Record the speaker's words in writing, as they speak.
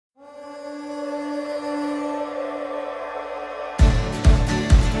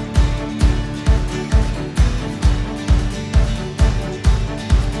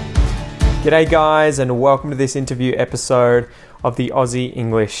G'day guys, and welcome to this interview episode of the Aussie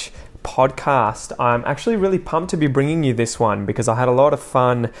English podcast. I'm actually really pumped to be bringing you this one because I had a lot of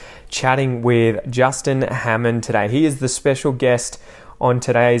fun chatting with Justin Hammond today. He is the special guest on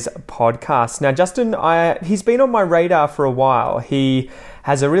today's podcast. Now, Justin, he's been on my radar for a while. He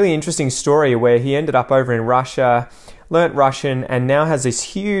has a really interesting story where he ended up over in Russia, learnt Russian, and now has this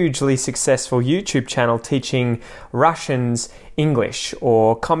hugely successful YouTube channel teaching Russians English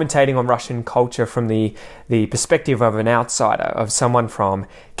or commentating on Russian culture from the perspective of an outsider, of someone from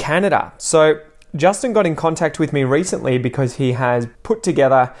Canada. So Justin got in contact with me recently because he has put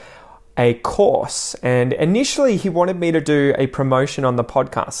together a course, and initially he wanted me to do a promotion on the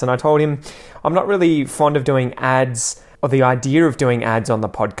podcast, and I told him I'm not really fond of doing ads or the idea of doing ads on the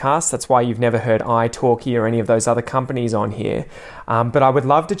podcast. That's why you've never heard iTalki or any of those other companies on here. But I would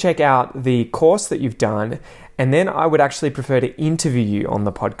love to check out the course that you've done, and then I would actually prefer to interview you on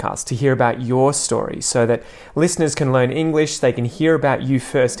the podcast to hear about your story so that listeners can learn English, they can hear about you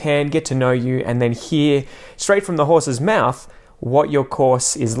firsthand, get to know you, and then hear straight from the horse's mouth what your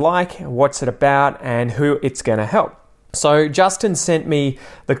course is like, what's it about, and who it's going to help. So Justin sent me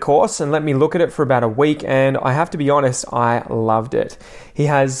the course and let me look at it for about a week, and I have to be honest, I loved it. He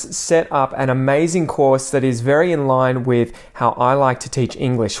has set up an amazing course that is very in line with how I like to teach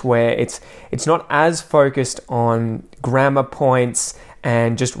English, where it's not as focused on grammar points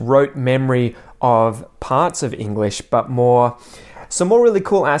and just rote memory of parts of English, but some more really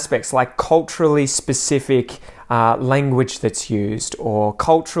cool aspects like culturally specific language that's used, or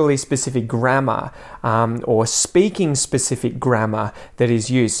culturally specific grammar, or speaking specific grammar that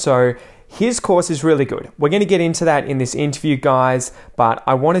is used. So his course is really good. We're going to get into that in this interview, guys, but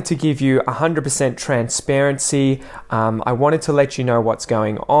I wanted to give you 100% transparency. I wanted to let you know what's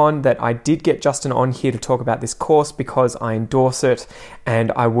going on, that I did get Justin on here to talk about this course because I endorse it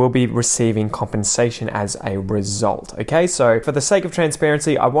and I will be receiving compensation as a result. Okay, so for the sake of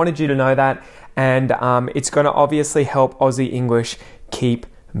transparency, I wanted you to know that, and it's going to obviously help Aussie English keep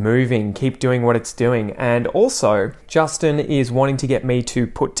moving, keep doing what it's doing. And also, Justin is wanting to get me to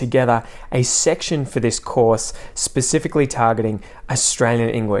put together a section for this course specifically targeting Australian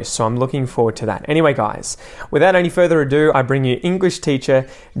English. So I'm looking forward to that. Anyway, guys, without any further ado, I bring you English teacher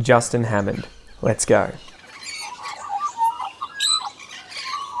Justin Hammond. Let's go.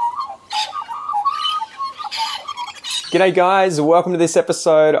 G'day guys, welcome to this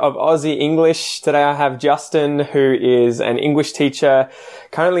episode of Aussie English. Today I have Justin, who is an English teacher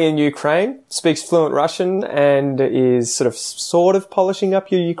currently in Ukraine, speaks fluent Russian, and is sort of polishing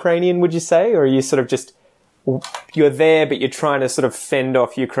up your Ukrainian, would you say? Or are you you're there but you're trying to sort of fend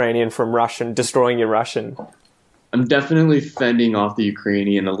off Ukrainian from Russian, destroying your Russian? I'm definitely fending off the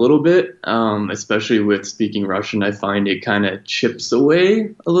Ukrainian a little bit, especially with speaking Russian. I find it kind of chips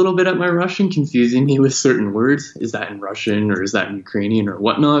away a little bit at my Russian, confusing me with certain words. Is that in Russian or is that in Ukrainian or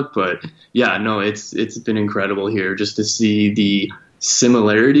whatnot? But yeah, no, it's been incredible here just to see the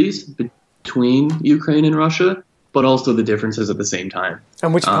similarities between Ukraine and Russia, but also the differences at the same time.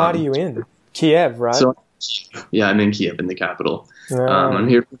 And which part are you in? Kiev, right? So, yeah, I'm in Kiev, in the capital. I'm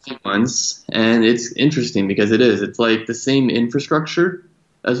here for a few months, and it's interesting because it's like the same infrastructure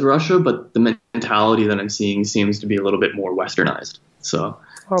as Russia, but the mentality that I'm seeing seems to be a little bit more westernized. So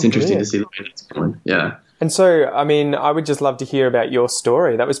it's interesting to see the way that's going. Yeah. And so, I mean, I would just love to hear about your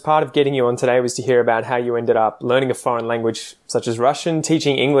story. That was part of getting you on today, was to hear about how you ended up learning a foreign language such as Russian,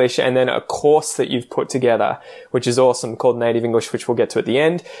 teaching English, and then a course that you've put together, which is awesome, called Native English, which we'll get to at the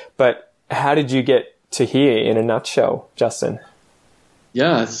end. But how did you get to here in a nutshell, Justin?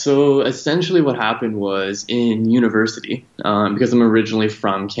 Yeah, so essentially what happened was in university, because I'm originally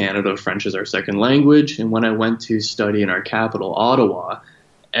from Canada, French is our second language, and when I went to study in our capital, Ottawa,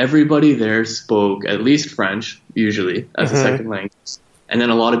 everybody there spoke at least French, usually, as a second language, and then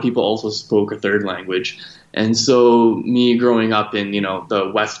a lot of people also spoke a third language. And so me growing up in,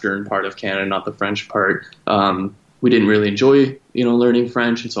 the western part of Canada, not the French part, we didn't really enjoy, learning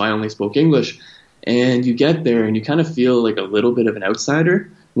French, and so I only spoke English. And you get there and you kind of feel like a little bit of an outsider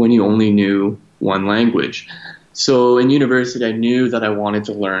when you only knew one language. So in university, I knew that I wanted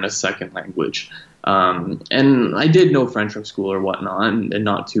to learn a second language. And I did know French from school or whatnot, and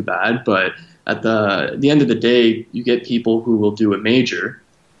not too bad. But at the end of the day, you get people who will do a major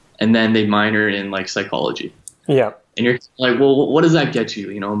and then they minor in like psychology. Yeah. And you're like, well, what does that get you?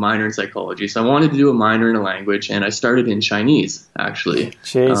 A minor in psychology. So I wanted to do a minor in a language, and I started in Chinese, actually.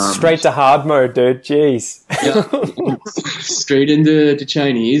 Jeez, straight to hard mode, dude. Jeez. Yeah, straight into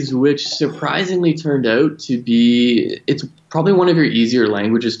Chinese, which surprisingly turned out to be, it's probably one of your easier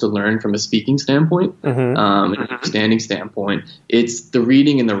languages to learn from a speaking standpoint, an understanding standpoint. It's the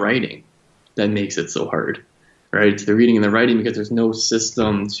reading and the writing. that makes it so hard, right? It's the reading and the writing, because there's no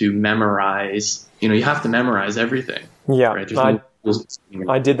system to memorize. You have to memorize everything. Yeah, right?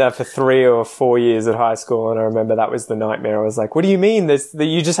 I did that for 3 or 4 years at high school, and I remember that was the nightmare. I was like, what do you mean?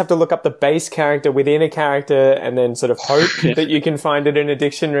 You just have to look up the base character within a character and then sort of hope that you can find it in a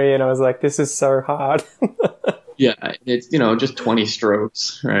dictionary. And I was like, this is so hard. Yeah, it's, just 20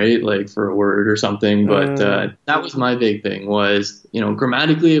 strokes, right? Like for a word or something. But that was my big thing was,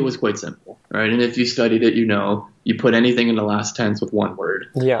 grammatically it was quite simple, right? And if you studied it, you put anything in the last tense with one word.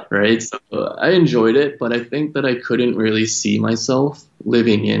 Yeah. Right. So I enjoyed it, but I think that I couldn't really see myself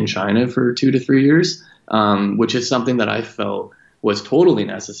living in China for 2 to 3 years, which is something that I felt was totally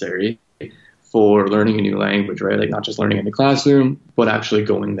necessary for learning a new language, right? Like not just learning in the classroom, but actually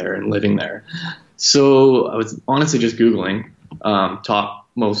going there and living there. So I was honestly just Googling top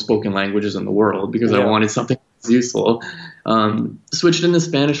most spoken languages in the world because I wanted something that was useful. Switched into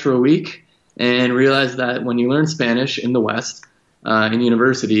Spanish for a week and realized that when you learn Spanish in the West, in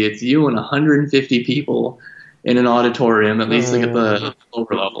university, it's you and 150 people in an auditorium, at least like at the lower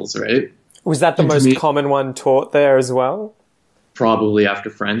levels, right? Was that the most common one taught there as well? Probably after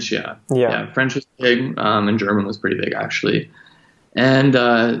French, yeah. French was big, and German was pretty big, actually.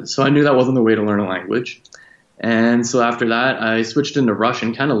 And so I knew that wasn't the way to learn a language. And so after that, I switched into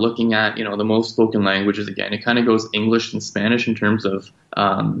Russian, kind of looking at, the most spoken languages again. It kind of goes English and Spanish in terms of,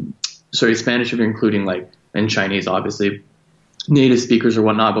 Spanish if you're including and Chinese, obviously, native speakers or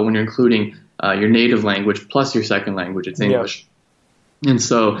whatnot. But when you're including your native language plus your second language, it's English. And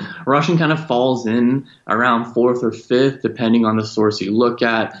so Russian kind of falls in around 4th or 5th, depending on the source you look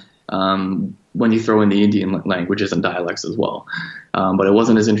at, when you throw in the Indian languages and dialects as well. But I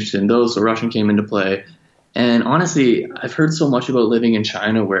wasn't as interested in those, so Russian came into play. And honestly, I've heard so much about living in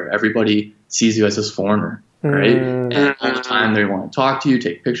China where everybody sees you as this foreigner, right? And all the time they want to talk to you,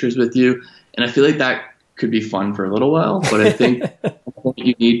 take pictures with you. And I feel like that could be fun for a little while, but I think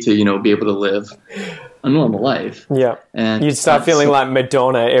you need to, be able to live a normal life. Yeah. And you'd start feeling like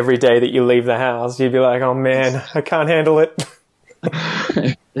Madonna every day that you leave the house. You'd be like, oh man, I can't handle it.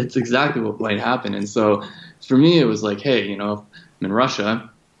 It's exactly what might happen. And so for me, it was like, hey, I'm in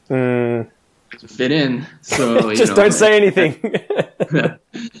Russia, I can fit in. So just don't say anything.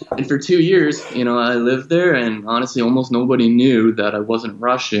 And for 2 years, I lived there, and honestly, almost nobody knew that I wasn't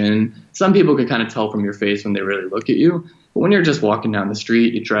Russian. Some people could kind of tell from your face when they really look at you. But when you're just walking down the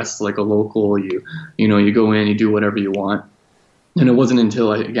street, you dress like a local, you go in, you do whatever you want. And it wasn't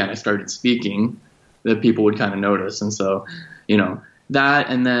until I started speaking that people would kind of notice. And so, that,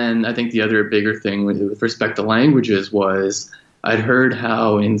 and then I think the other bigger thing with respect to languages was I'd heard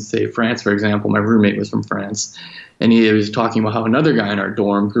how in, say, France, for example, my roommate was from France, and he was talking about how another guy in our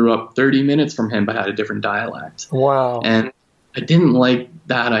dorm grew up 30 minutes from him but had a different dialect. Wow. And I didn't like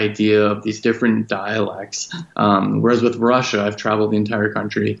that idea of these different dialects. Whereas with Russia, I've traveled the entire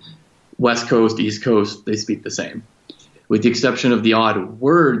country, West Coast, East Coast, they speak the same. With the exception of the odd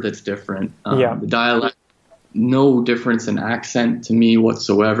word that's different. The dialect, no difference in accent to me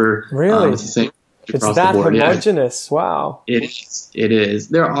whatsoever. Really? It's the same. It's that homogenous. Yeah. Wow. It is.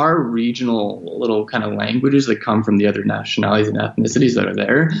 There are regional little kind of languages that come from the other nationalities and ethnicities that are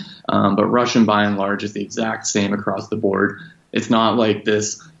there. But Russian, by and large, is the exact same across the board. It's not like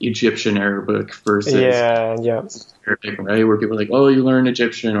this Egyptian Arabic versus Arabic, right? Where people are like, oh, you learn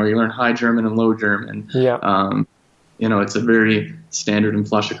Egyptian or you learn High German and Low German. Yeah. It's a very standard and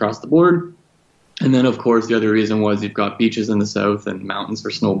flush across the board. And then, of course, the other reason was you've got beaches in the south and mountains for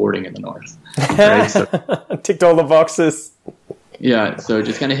snowboarding in the north. Right? So, ticked all the boxes. Yeah, so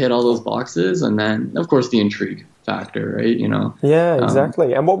just kind of hit all those boxes. And then, of course, the intrigue factor, right? Yeah,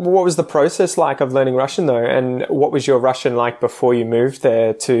 exactly. And what was the process like of learning Russian, though? And what was your Russian like before you moved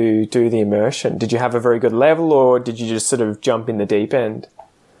there to do the immersion? Did you have a very good level, or did you just sort of jump in the deep end?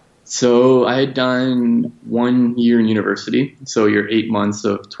 So I had done 1 year in university, so you're 8 months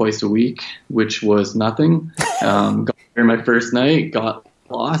of twice a week, which was nothing. Got there my first night, got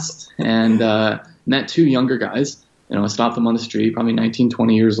lost, and met 2 younger guys. I stopped them on the street, probably 19,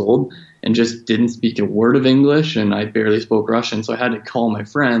 20 years old, and just didn't speak a word of English, and I barely spoke Russian, so I had to call my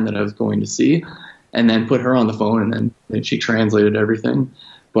friend that I was going to see, and then put her on the phone, and then she translated everything.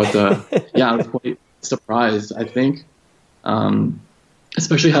 But I was quite surprised, I think.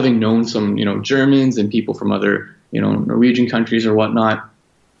 Especially having known some, Germans and people from other, Norwegian countries or whatnot,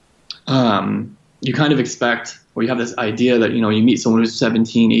 you kind of expect, or you have this idea that, you meet someone who's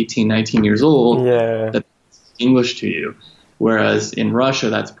 17, 18, 19 years old, that's English to you. Whereas in Russia,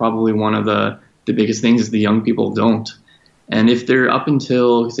 that's probably one of the biggest things is the young people don't. And if they're up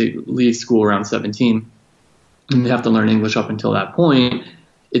until, say, leave school around 17, and they have to learn English up until that point,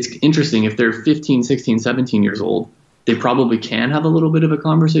 it's interesting. If they're 15, 16, 17 years old, they probably can have a little bit of a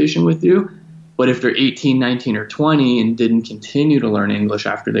conversation with you. But if they're 18, 19, or 20 and didn't continue to learn English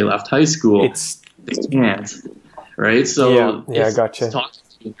after they left high school, they can't, right? So I gotcha. It's talking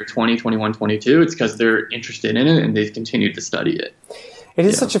to you if they're 20, 21, 22, it's because they're interested in it and they've continued to study it. It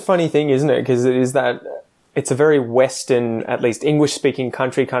is such a funny thing, isn't it? Because it's a very Western, at least English-speaking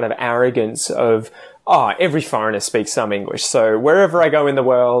country kind of arrogance of, every foreigner speaks some English. So wherever I go in the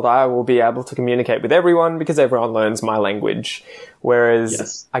world, I will be able to communicate with everyone because everyone learns my language.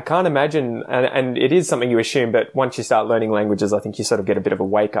 Whereas I can't imagine, and it is something you assume, but once you start learning languages, I think you sort of get a bit of a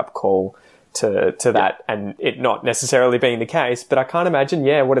wake-up call to that, and it not necessarily being the case. But I can't imagine,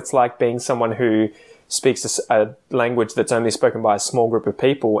 what it's like being someone who speaks a language that's only spoken by a small group of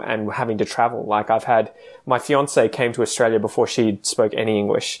people and having to travel. Like my fiance came to Australia before she spoke any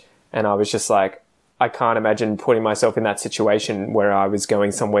English, and I was just like, I can't imagine putting myself in that situation where I was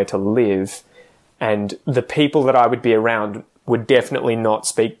going somewhere to live and the people that I would be around would definitely not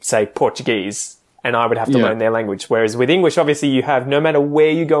speak, say, Portuguese, and I would have to learn their language. Whereas with English, obviously you have, no matter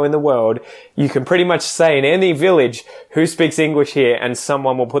where you go in the world, you can pretty much say in any village who speaks English here, and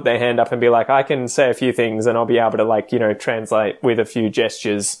someone will put their hand up and be like, I can say a few things and I'll be able to translate with a few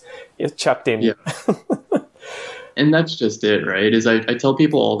gestures chucked in. Yeah. And that's just it, right? Is I tell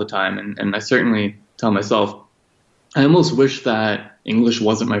people all the time, and I certainly tell myself, I almost wish that English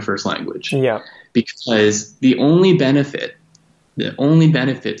wasn't my first language. Yeah. Because the only benefit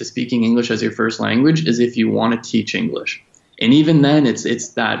to speaking English as your first language is if you want to teach English. And even then, it's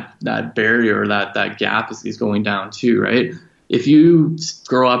that barrier, that gap is going down too, right? If you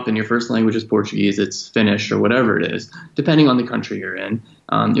grow up and your first language is Portuguese, it's Finnish or whatever it is, depending on the country you're in,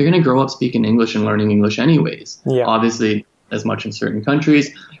 you're going to grow up speaking English and learning English anyways. Yeah. Obviously, as much in certain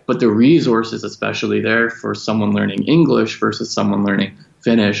countries, but the resources, especially there for someone learning English versus someone learning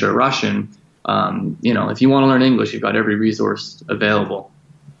Finnish or Russian, if you want to learn English, you've got every resource available.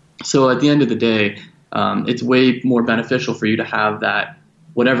 So at the end of the day, it's way more beneficial for you to have that,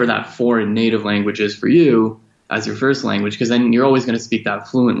 whatever that foreign native language is for you, as your first language, because then you're always going to speak that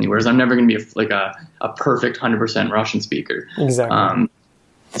fluently, whereas I'm never going to be a perfect 100% Russian speaker. Exactly.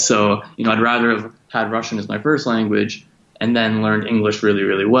 So, I'd rather have had Russian as my first language and then learned English really,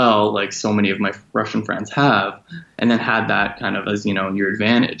 really well, like so many of my Russian friends have, and then had that kind of as, your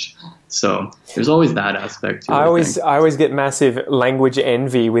advantage. So there's always that aspect to it. I always get massive language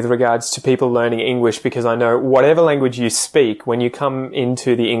envy with regards to people learning English, because I know whatever language you speak, when you come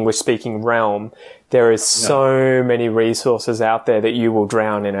into the English speaking realm, there is so many resources out there that you will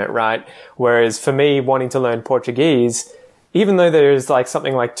drown in it, right? Whereas for me, wanting to learn Portuguese, even though there's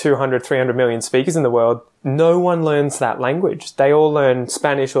something like 200, 300 million speakers in the world, no one learns that language. They all learn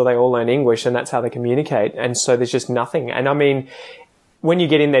Spanish or they all learn English, and that's how they communicate. And so there's just nothing. And I mean, when you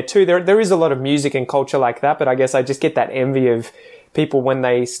get in there too, there is a lot of music and culture like that, but I guess I just get that envy of people when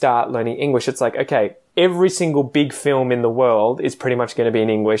they start learning English. It's like, okay, every single big film in the world is pretty much going to be in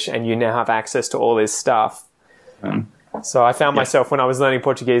English, and you now have access to all this stuff. So I found myself when I was learning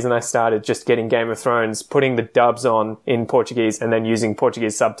Portuguese and I started just getting Game of Thrones, putting the dubs on in Portuguese and then using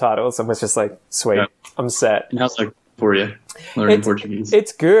Portuguese subtitles, and was just like, sweet, I'm set. And how's that for you, learning Portuguese?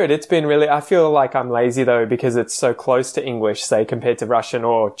 It's good. It's been really, I feel like I'm lazy though, because it's so close to English, say, compared to Russian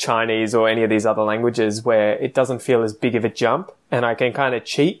or Chinese or any of these other languages, where it doesn't feel as big of a jump, and I can kind of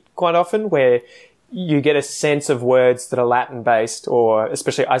cheat quite often, where you get a sense of words that are Latin based, or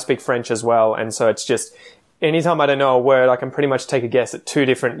especially I speak French as well. And so it's just, anytime I don't know a word, I can pretty much take a guess at two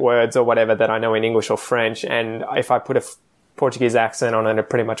different words or whatever that I know in English or French. And if I put a Portuguese accent on it, it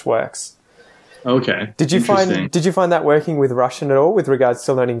pretty much works. Okay. Did you find that working with Russian at all with regards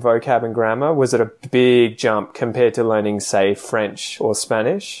to learning vocab and grammar? Was it a big jump compared to learning, say, French or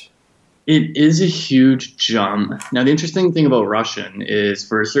Spanish? It is a huge jump. Now, the interesting thing about Russian is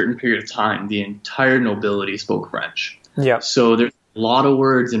for a certain period of time, the entire nobility spoke French. Yeah. So there's a lot of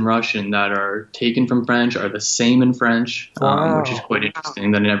words in Russian that are taken from French, are the same in French, which is quite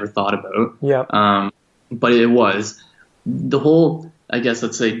interesting that I never thought about. Yeah. But it was the whole, I guess,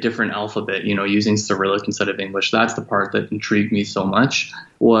 let's say different alphabet, using Cyrillic instead of English. That's the part that intrigued me so much.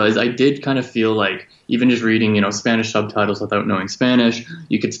 Was I did kind of feel like even just reading, Spanish subtitles without knowing Spanish,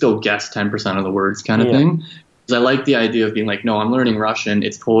 you could still guess 10% of the words kind of thing. Because I like the idea of being like, no, I'm learning Russian.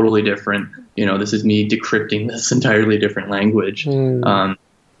 It's totally different. This is me decrypting this entirely different language.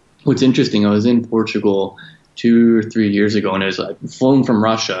 What's interesting, I was in Portugal 2 or 3 years ago, and it was like flown from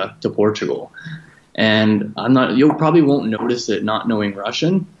Russia to Portugal. And you probably won't notice it not knowing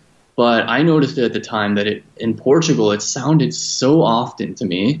Russian, but I noticed it at the time that in Portugal, it sounded so often to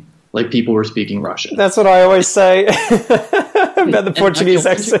me like people were speaking Russian. That's what I always say. about the Portuguese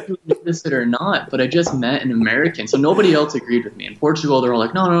accent. I notice it or not, but I just met an American, so nobody else agreed with me. In Portugal, they're all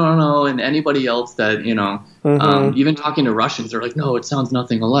like, no, no, no, no, and anybody else that, you know, even talking to Russians, they're like, no, it sounds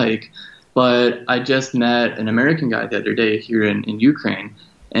nothing alike. But I just met an American guy the other day here in Ukraine,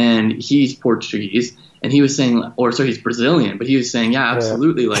 and he's Portuguese, and he was saying, or sorry, he's Brazilian, but he was saying, yeah,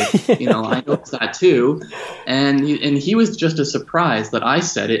 absolutely, like, you know, I noticed that too. And he was just as surprised that I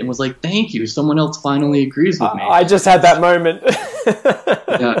said it and was like, thank you, someone else finally agrees with me. I just had that moment.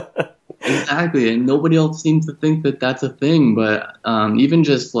 Yeah, exactly. And nobody else seems to think that that's a thing, but even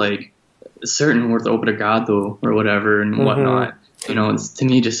just like certain words, obrigado or whatever and whatnot, you know, to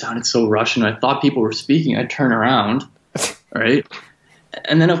me just sounded so Russian. I thought people were speaking. I'd turn around, right?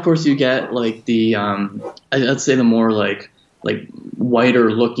 And then, of course, you get like the, I'd say the more like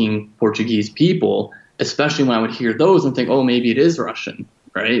whiter looking Portuguese people, especially when I would hear those and think, oh, maybe it is Russian,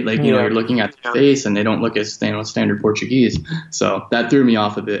 right? Like, you know, you're looking at their face and they don't look as standard Portuguese. So that threw me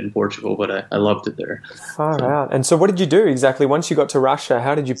off a bit in Portugal, but I loved it there. Far out. And so what did you do exactly once you got to Russia?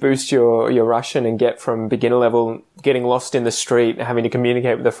 How did you boost your Russian and get from beginner level, getting lost in the street, having to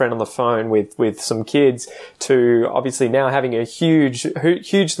communicate with a friend on the phone with some kids, to obviously now having a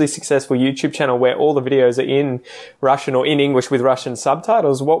hugely successful YouTube channel where all the videos are in Russian or in English with Russian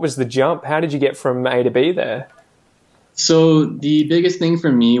subtitles? What was the jump? How did you get from A to B there? So the biggest thing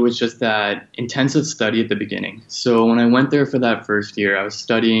for me was just that intensive study at the beginning. So when I went there for that first year, I was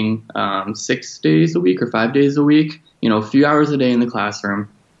studying 6 days a week or 5 days a week, you know, a few hours a day in the classroom.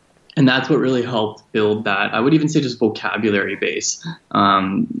 And that's what really helped build that. I would even say just vocabulary base.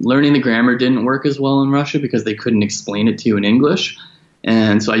 Learning the grammar didn't work as well in Russia because they couldn't explain it to you in English.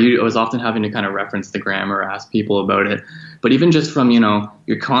 And so I was often having to kind of reference the grammar, ask people about it. But even just from, you know,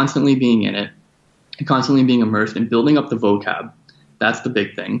 you're constantly being in it, constantly being immersed and building up the vocab. That's the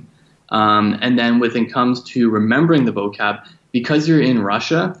big thing. And then when it comes to remembering the vocab, because you're in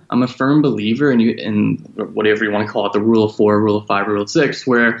Russia, I'm a firm believer in whatever you want to call it, the rule of 4, rule of 5, rule of 6,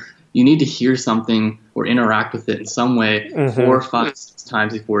 where you need to hear something or interact with it in some way 4, 5, 6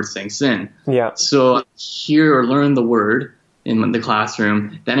 times before it sinks in. Yeah. So hear or learn the word in the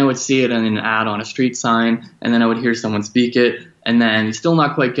classroom, then I would see it in an ad on a street sign, and then I would hear someone speak it, and then still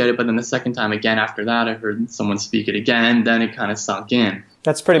not quite get it, but then the second time again after that I heard someone speak it again, and then it kind of sunk in.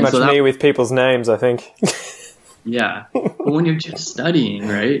 That's pretty much me with people's names, I think. Yeah. But when you're just studying,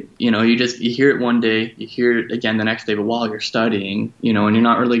 right, you know, you hear it one day, you hear it again the next day, but while you're studying, you know, and you're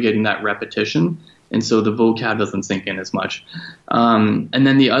not really getting that repetition, and so the vocab doesn't sink in as much. And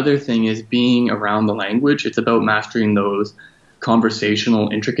then the other thing is being around the language. It's about mastering those conversational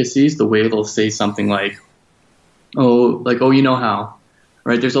intricacies, the way they'll say something like, oh, you know how,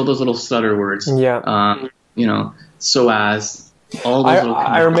 right? There's all those little stutter words. Yeah. You know, so as all those little.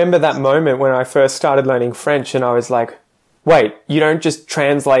 I remember that moment when I first started learning French, and I was like, wait, you don't just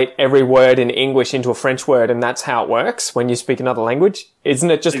translate every word in English into a French word and that's how it works when you speak another language?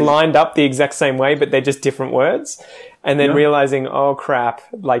 Isn't it just lined up the exact same way, but they're just different words? And then realizing, oh crap,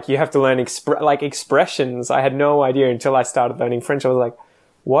 like you have to learn expressions. I had no idea until I started learning French. I was like,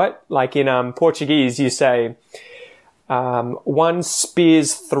 what? Like in Portuguese, you say, one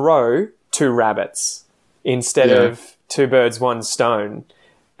spear's throw 2 rabbits instead of 2 birds, 1 stone.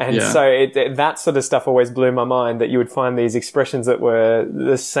 And so that sort of stuff always blew my mind, that you would find these expressions that were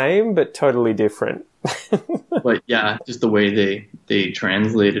the same but totally different. But yeah, just the way they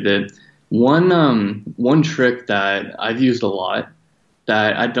translated it. One trick that I've used a lot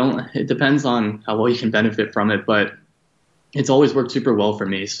that it depends on how well you can benefit from it, but it's always worked super well for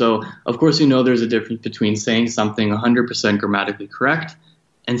me. So of course, you know, there's a difference between saying something 100% grammatically correct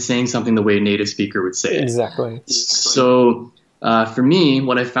and saying something the way a native speaker would say it. Exactly. So for me,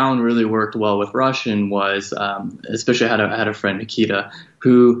 what I found really worked well with Russian was, especially I had a friend, Nikita,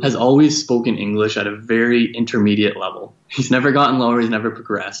 who has always spoken English at a very intermediate level. He's never gotten lower. He's never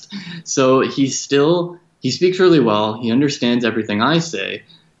progressed. So he speaks really well. He understands everything I say.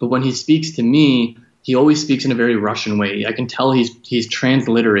 But when he speaks to me, he always speaks in a very Russian way. I can tell he's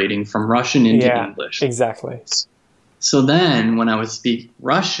transliterating from Russian into English. Exactly. So then when I would speak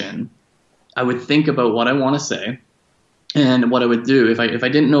Russian, I would think about what I want to say. And what I would do, if I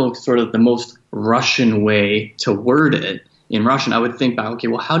didn't know sort of the most Russian way to word it in Russian, I would think back, okay,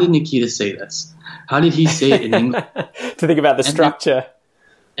 well, how did Nikita say this? How did he say it in English? To think about the structure.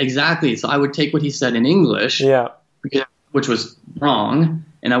 Exactly. So I would take what he said in English, which was wrong,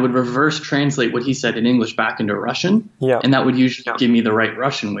 and I would reverse translate what he said in English back into Russian, and that would usually give me the right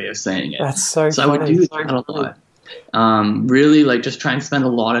Russian way of saying it. That's so funny. I would do that a lot. Really, like, just try and spend a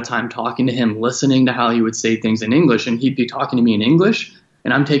lot of time talking to him, listening to how he would say things in English, and he'd be talking to me in English,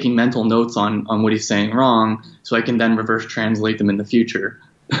 and I'm taking mental notes on what he's saying wrong, so I can then reverse translate them in the future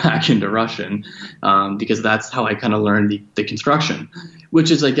back into Russian, because that's how I kind of learned the construction,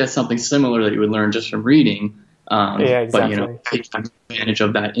 which is, I guess, something similar that you would learn just from reading. Yeah, exactly. But, taking advantage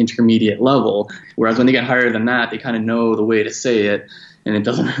of that intermediate level, whereas when they get higher than that, they kind of know the way to say it, and it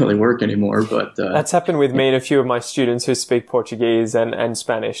doesn't really work anymore. But that's happened with me and a few of my students who speak Portuguese and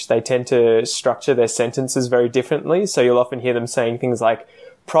Spanish. They tend to structure their sentences very differently, so you'll often hear them saying things like,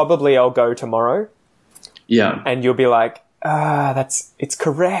 probably I'll go tomorrow. Yeah. And you'll be like, it's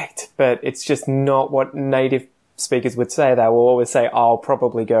correct, but it's just not what native speakers would say. They will always say, I'll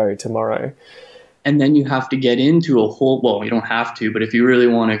probably go tomorrow. And then you have to get into a whole, well, you don't have to, but if you really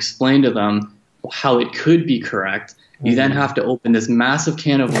want to explain to them how it could be correct, you then have to open this massive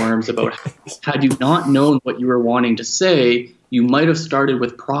can of worms about had you not known what you were wanting to say, you might have started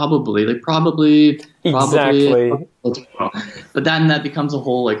with probably. Exactly. But then that becomes a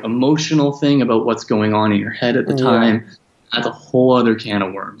whole like emotional thing about what's going on in your head at the time. That's a whole other can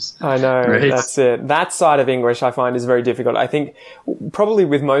of worms. I know, right? That's it. That side of English I find is very difficult. I think probably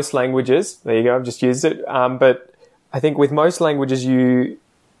with most languages, there you go, I've just used it, but I think with most languages you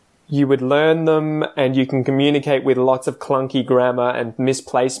would learn them and you can communicate with lots of clunky grammar and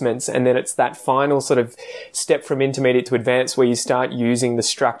misplacements, and then it's that final sort of step from intermediate to advanced where you start using the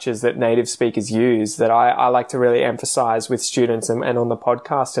structures that native speakers use that I like to really emphasize with students and on the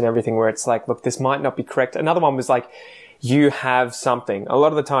podcast and everything, where it's like, look, this might not be correct. Another one was like, you have something. A lot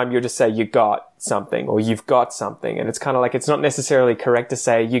of the time you'll just say you got something or you've got something. And it's kind of like, it's not necessarily correct to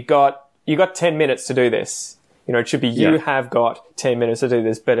say you got 10 minutes to do this. You know, it should be you have got 10 minutes to do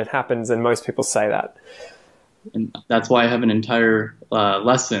this, but it happens and most people say that. And that's why I have an entire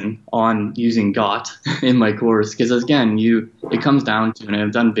lesson on using got in my course. Because again, it comes down to, and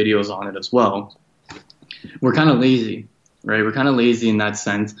I've done videos on it as well, we're kind of lazy, right? We're kind of lazy in that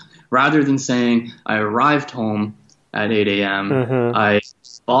sense. Rather than saying I arrived home at 8 a.m. I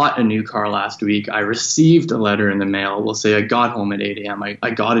bought a new car last week. I received a letter in the mail. We'll say I got home at 8 a.m.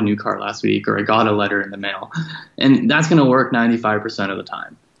 I got a new car last week, or I got a letter in the mail. And that's going to work 95% of the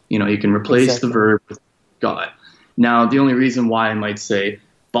time. You know, you can replace the verb with got. Now, the only reason why I might say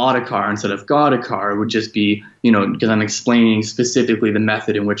bought a car instead of got a car would just be, you know, because I'm explaining specifically the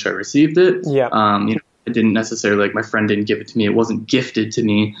method in which I received it. Yeah. You know, it didn't necessarily, like, my friend didn't give it to me. It wasn't gifted to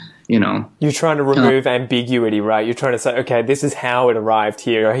me, you know. You're trying to remove ambiguity, right? You're trying to say, okay, this is how it arrived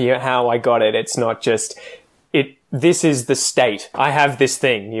here, or how I got it. It's not just, this is the state. I have this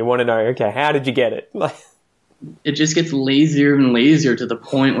thing. You want to know, okay, how did you get it? It just gets lazier and lazier to the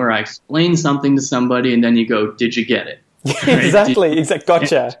point where I explain something to somebody and then you go, did you get it? Right? Exactly.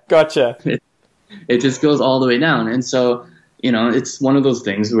 Gotcha. It just goes all the way down. And so, you know, it's one of those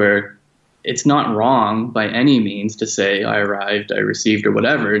things where it's not wrong by any means to say I arrived, I received, or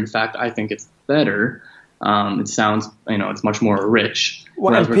whatever. In fact, I think it's better. It sounds, you know, it's much more rich.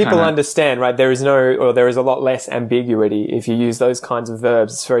 Well, and people understand, right? There is a lot less ambiguity if you use those kinds of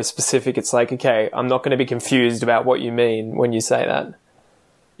verbs. It's very specific. It's like, okay, I'm not going to be confused about what you mean when you say that.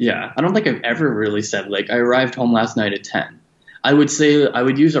 Yeah, I don't think I've ever really said, like, I arrived home last night at 10. I would say I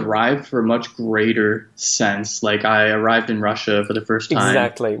would use arrived for a much greater sense. Like, I arrived in Russia for the first time.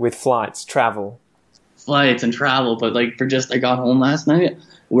 Exactly, with flights, travel. Flights and travel, but like for just I got home last night.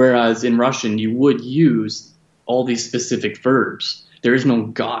 Whereas in Russian, you would use all these specific verbs. There is no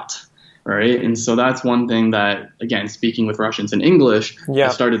got, right? And so that's one thing that, again, speaking with Russians and English, I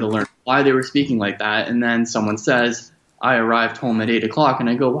started to learn why they were speaking like that. And then someone says, I arrived home at 8 o'clock. And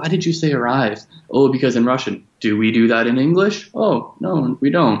I go, why did you say arrived? Oh, because in Russian. Do we do that in English? Oh, no,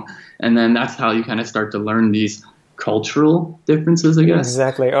 we don't. And then that's how you kind of start to learn these cultural differences, I guess.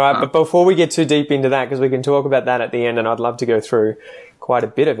 Exactly. All right, but before we get too deep into that, because we can talk about that at the end, and I'd love to go through quite a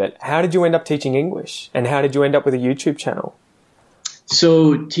bit of it. How did you end up teaching English? And how did you end up with a YouTube channel?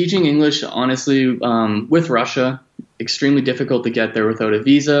 So teaching English, honestly, with Russia, extremely difficult to get there without a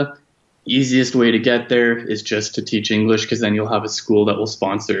visa. Easiest way to get there is just to teach English, because then you'll have a school that will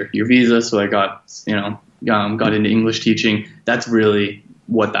sponsor your visa. So I got into English teaching. That's really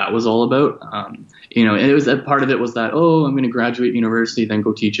what that was all about. And it was a part of it was that, I'm going to graduate university, then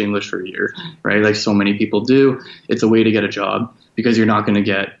go teach English for a year, right? Like so many people do. It's a way to get a job, because you're not going to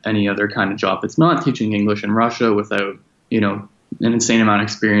get any other kind of job that's not teaching English in Russia without, an insane amount of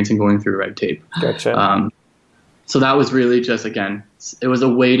experience and going through red tape. Gotcha. So that was really just, again, it was a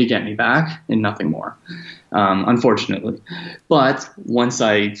way to get me back and nothing more, unfortunately. But once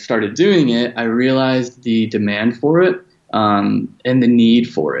I started doing it, I realized the demand for it and the need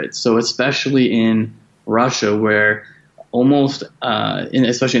for it. So especially in Russia, where almost,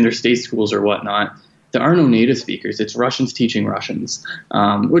 especially in their state schools or whatnot, there are no native speakers. It's Russians teaching Russians,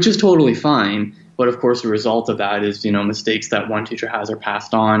 which is totally fine. But of course, the result of that is, mistakes that one teacher has are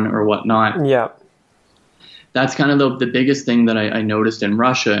passed on or whatnot. Yeah. That's kind of the biggest thing that I noticed in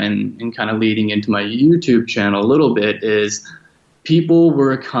Russia, and kind of leading into my YouTube channel a little bit, is people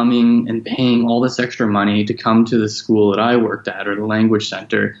were coming and paying all this extra money to come to the school that I worked at, or the language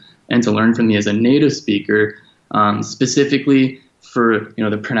center, and to learn from me as a native speaker, specifically for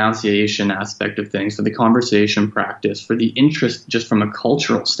the pronunciation aspect of things, for the conversation practice, for the interest just from a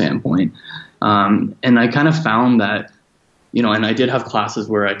cultural standpoint. And I kind of found that, and I did have classes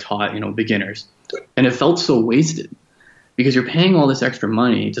where I taught, beginners, and it felt so wasted because you're paying all this extra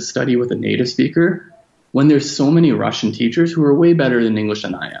money to study with a native speaker when there's so many Russian teachers who are way better than English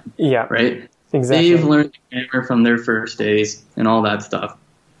than I am. Yeah, right. Exactly. They've learned grammar from their first days and all that stuff.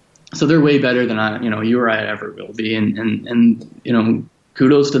 So they're way better than you or I ever will be. And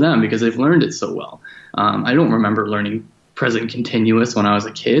kudos to them because they've learned it so well. I don't remember learning present continuous when I was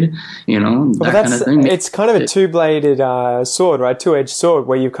a kid, that kind of thing. It's kind of a two-bladed sword, right? Two-edged sword,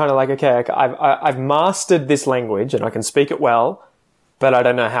 where you're kind of like, okay, I've mastered this language and I can speak it well, but I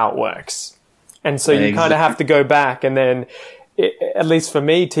don't know how it works. And so you kind of have to go back, and then, at least for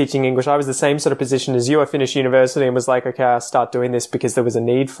me, teaching English, I was the same sort of position as you. I finished university and was like, okay, I'll start doing this because there was a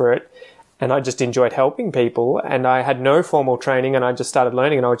need for it. And I just enjoyed helping people, and I had no formal training, and I just started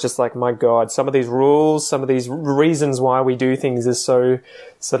learning, and I was just like, my God, some of these rules, some of these reasons why we do things is so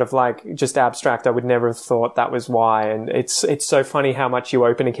sort of like just abstract. I would never have thought that was why. And it's so funny how much you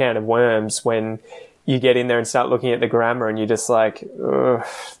open a can of worms when you get in there and start looking at the grammar, and you're just like, ugh.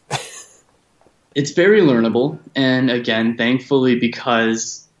 It's very learnable. And again, thankfully,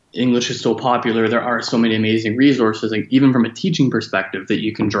 because English is so popular, there are so many amazing resources, like even from a teaching perspective, that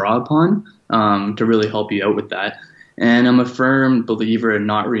you can draw upon to really help you out with that. And I'm a firm believer in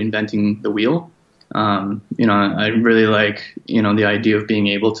not reinventing the wheel. I really like, the idea of being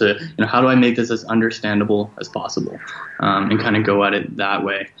able to, how do I make this as understandable as possible, and kind of go at it that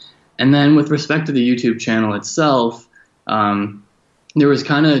way. And then with respect to the YouTube channel itself, there was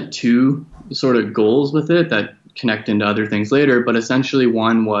kind of two sort of goals with it that connect into other things later. But essentially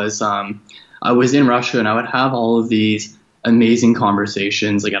one was I was in Russia, and I would have all of these amazing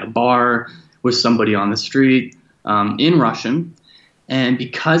conversations, like at a bar with somebody on the street in Russian. And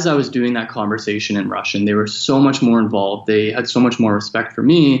because I was doing that conversation in Russian, they were so much more involved. They had so much more respect for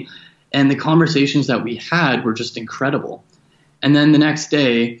me. And the conversations that we had were just incredible. And then the next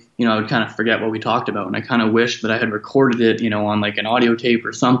day, I would kind of forget what we talked about. And I kind of wished that I had recorded it, on like an audio tape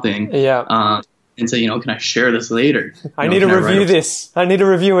or something. Yeah. And say, can I share this later? I need to review this. I need to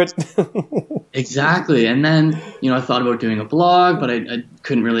review it. Exactly. And then, I thought about doing a blog, but I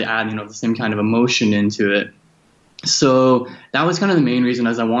couldn't really add, the same kind of emotion into it. So that was kind of the main reason,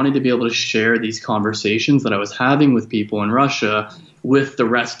 as I wanted to be able to share these conversations that I was having with people in Russia with the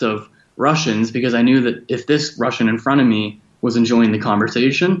rest of Russians, because I knew that if this Russian in front of me was enjoying the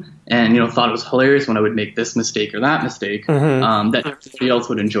conversation and, thought it was hilarious when I would make this mistake or that mistake, that everybody else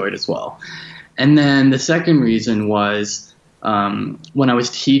would enjoy it as well. And then the second reason was when I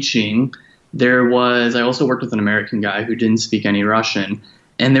was teaching, I also worked with an American guy who didn't speak any Russian.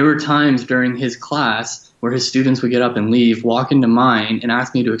 And there were times during his class where his students would get up and leave, walk into mine, and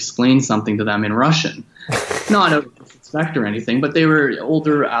ask me to explain something to them in Russian. Not out of disrespect or anything, but they were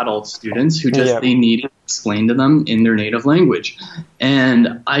older adult students who they needed to explain to them in their native language.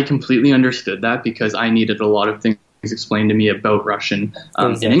 And I completely understood that because I needed a lot of things explained to me about Russian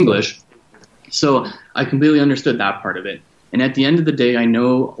in English. So I completely understood that part of it. And at the end of the day, I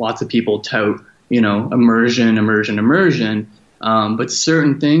know lots of people tout, immersion. But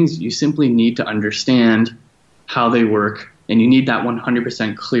certain things you simply need to understand how they work, and you need that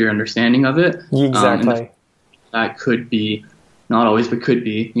 100% clear understanding of it. Exactly. That could be, not always, but could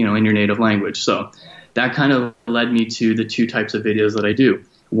be, in your native language. So that kind of led me to the two types of videos that I do.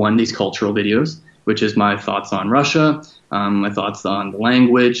 One, these cultural videos, which is my thoughts on Russia, my thoughts on the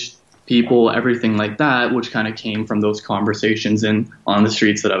language, people, everything like that, which kind of came from those conversations on the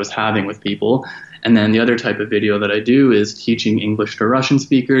streets that I was having with people. And then the other type of video that I do is teaching English to Russian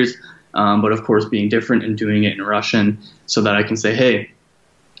speakers, but of course being different and doing it in Russian so that I can say, hey,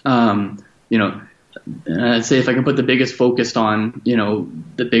 say if I can put the biggest focus on,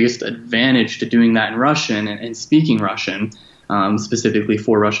 the biggest advantage to doing that in Russian and speaking Russian, specifically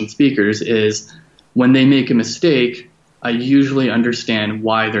for Russian speakers, is when they make a mistake, I usually understand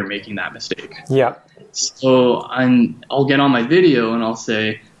why they're making that mistake. Yeah. So I'll get on my video and I'll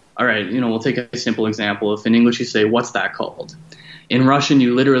say, all right, we'll take a simple example. If in English you say, what's that called? In Russian,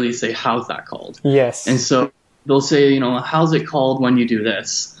 you literally say, how's that called? Yes. And so they'll say, how's it called when you do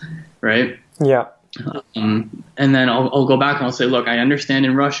this, right? Yeah. And then I'll go back and I'll say, look, I understand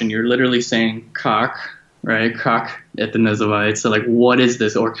in Russian you're literally saying kak, right? Kak это называется. So like, what is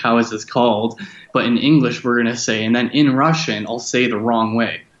this, or how is this called? But in English we're gonna say, and then in Russian I'll say the wrong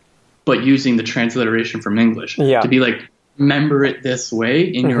way, but using the transliteration from English to be like, remember it this way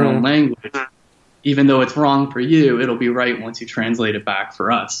in your own language. Even though it's wrong for you, it'll be right once you translate it back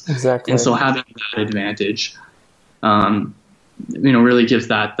for us. Exactly. And so having that advantage, really gives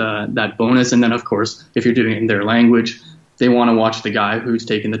that that bonus. And then, of course, if you're doing it in their language, they want to watch the guy who's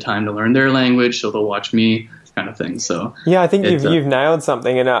taking the time to learn their language, so they'll watch me, kind of thing. So yeah, I think you've nailed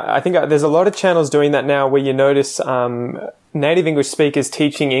something, and I think there's a lot of channels doing that now, where you notice native English speakers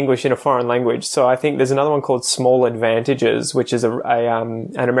teaching English in a foreign language. So I think there's another one called Small Advantages, which is an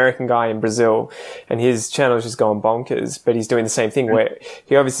American guy in Brazil, and his channel is just going bonkers, but he's doing the same thing, where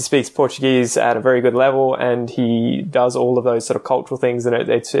he obviously speaks Portuguese at a very good level, and he does all of those sort of cultural things, and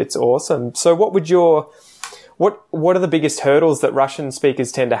it's awesome. So what are the biggest hurdles that Russian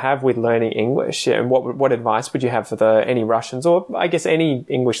speakers tend to have with learning English? And what advice would you have for any Russians, or I guess any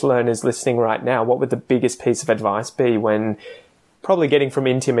English learners listening right now? What would the biggest piece of advice be when probably getting from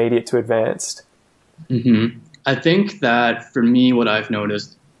intermediate to advanced? I think that for me, what I've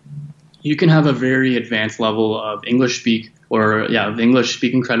noticed, you can have a very advanced level of English speak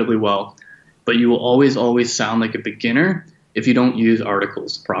incredibly well, but you will always sound like a beginner if you don't use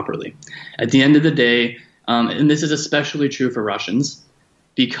articles properly. At the end of the day, and this is especially true for Russians,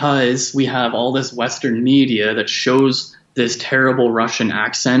 because we have all this Western media that shows this terrible Russian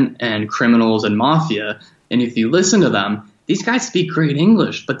accent and criminals and mafia. And if you listen to them, these guys speak great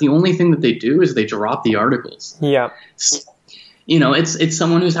English, but the only thing that they do is they drop the articles. Yeah. So, it's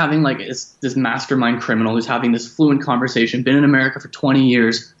someone who's having this mastermind criminal who's having this fluent conversation, been in America for 20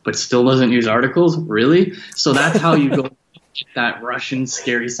 years, but still doesn't use articles. Really? So that's how you go. That Russian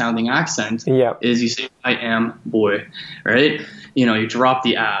scary sounding accent is you say, I am boy, right? You drop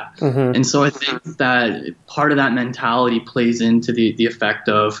the a. And so I think that part of that mentality plays into the effect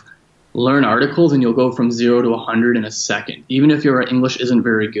of learn articles, and you'll go from 0 to 100 in a second. Even if your English isn't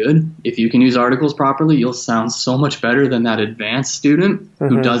very good, if you can use articles properly, you'll sound so much better than that advanced student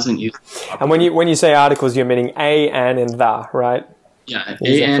who doesn't use them. And when you say articles, you're meaning a, an, and the, right? Yeah,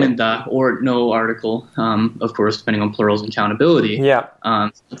 exactly. A, an, and the, or no article, of course, depending on plurals and countability. Yeah.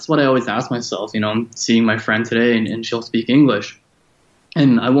 That's what I always ask myself. I'm seeing my friend today, and she'll speak English.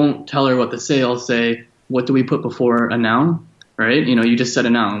 And I won't tell her what to say. I'll say, what do we put before a noun? Right? You just said a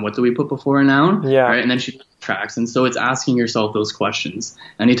noun. What do we put before a noun? Yeah. Right? And then she tracks. And so it's asking yourself those questions.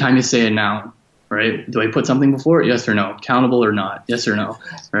 Anytime you say a noun, right? Do I put something before it? Yes or no? Countable or not? Yes or no?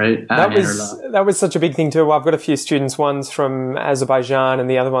 Right? That was such a big thing too. I've got a few students, one's from Azerbaijan and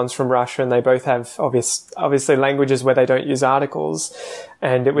the other one's from Russia, and they both have obviously languages where they don't use articles.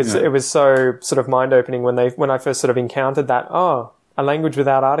 And it was so sort of mind-opening when I first sort of encountered that, a language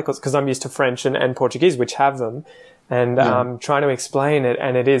without articles, because I'm used to French and Portuguese, which have them. And trying to explain it,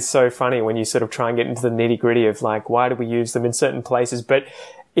 and it is so funny when you sort of try and get into the nitty-gritty of like, why do we use them in certain places? But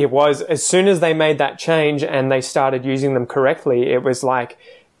it was, as soon as they made that change and they started using them correctly, it was like,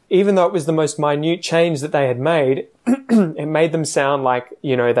 even though it was the most minute change that they had made, it made them sound like,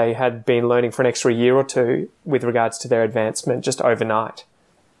 they had been learning for an extra year or two with regards to their advancement just overnight.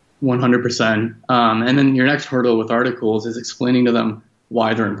 100%. And then your next hurdle with articles is explaining to them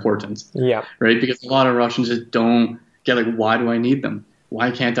why they're important. Yeah. Right? Because a lot of Russians just don't get like, why do I need them?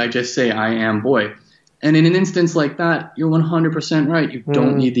 Why can't I just say I am boy? And in an instance like that, you're 100% right. You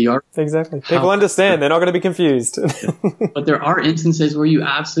don't need the article. Exactly. People understand. They're not going to be confused. But there are instances where you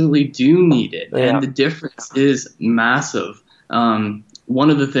absolutely do need it. Yeah. And the difference is massive. One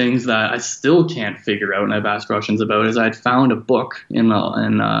of the things that I still can't figure out, and I've asked Russians about, is I'd found a book in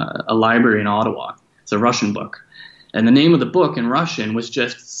a library in Ottawa. It's a Russian book. And the name of the book in Russian was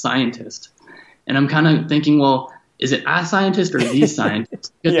just Scientist. And I'm kind of thinking, well, is it a scientist or the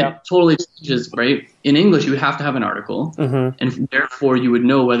scientist? Because it totally changes, right? In English, you would have to have an article. And therefore, you would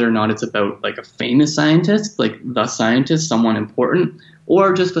know whether or not it's about like a famous scientist, like the scientist, someone important,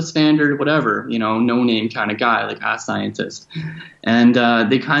 or just a standard whatever, no-name kind of guy, like a scientist. And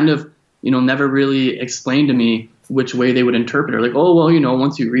they kind of, never really explained to me which way they would interpret it. Like, oh, well,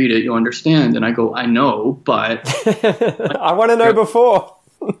 once you read it, you'll understand. And I go, I know, but... I want to know before.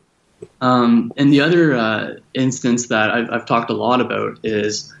 And the other instance that I've talked a lot about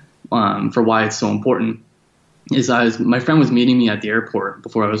is, for why it's so important, is my friend was meeting me at the airport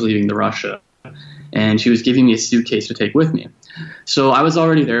before I was leaving to Russia, and she was giving me a suitcase to take with me. So I was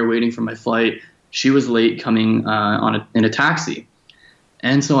already there waiting for my flight. She was late coming in a taxi.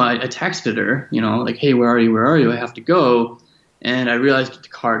 And so I texted her, like, hey, where are you? I have to go. And I realized the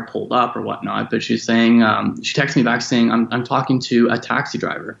card pulled up or whatnot, but she's saying, she texted me back saying, I'm talking to a taxi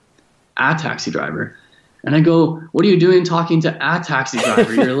driver. And I go, what are you doing talking to a taxi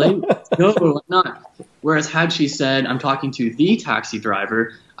driver? You're late? No, or whatnot. Whereas had she said, I'm talking to the taxi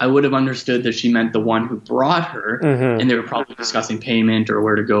driver, I would have understood that she meant the one who brought her, and they were probably discussing payment or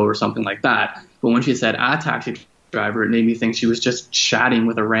where to go or something like that. But when she said a taxi driver, it made me think she was just chatting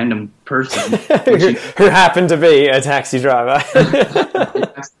with a random person. who happened to be a taxi driver.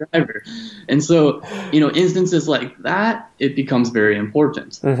 And so, instances like that, it becomes very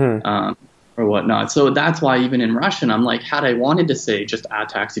important. Or whatnot. So that's why even in Russian, I'm like, had I wanted to say just a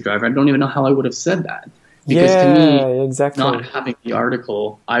taxi driver, I don't even know how I would have said that. Because to me, exactly. Not having the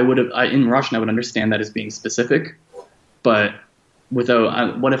article, in Russian, I would understand that as being specific. But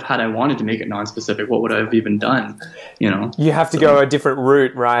what if had I wanted to make it non-specific, what would I have even done? You have to go a different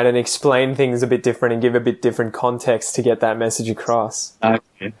route, right? And explain things a bit different and give a bit different context to get that message across.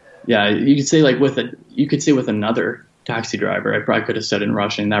 Exactly. Yeah, you could say with another taxi driver. I probably could have said in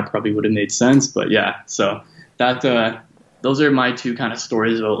Russian. That probably would have made sense. But yeah, so that those are my two kind of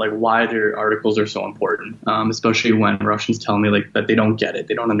stories about like why their articles are so important, especially when Russians tell me like that they don't get it,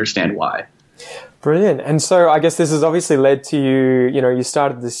 they don't understand why. Brilliant. And so I guess this has obviously led to you. You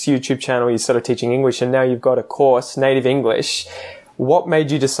started this YouTube channel, you started teaching English, and now you've got a course, Native English. What made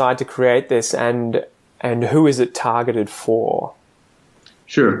you decide to create this, and who is it targeted for?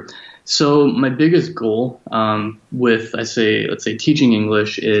 Sure. So my biggest goal with, let's say, teaching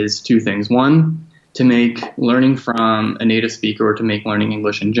English is two things. One, to make learning from a native speaker or to make learning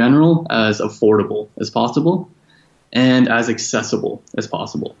English in general as affordable as possible and as accessible as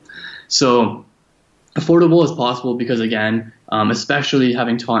possible. So affordable as possible because, again, especially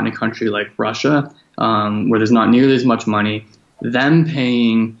having taught in a country like Russia, where there's not nearly as much money, them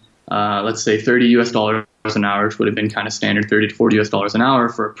paying, let's say, $30 an hour, which would have been kind of standard, $30 to $40 an hour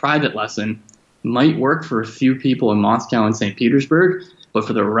for a private lesson, might work for a few people in Moscow and St. Petersburg, but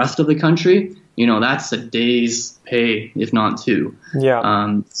for the rest of the country, that's a day's pay, if not two.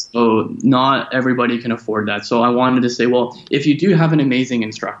 Yeah. So not everybody can afford that. So I wanted to say, well, if you do have an amazing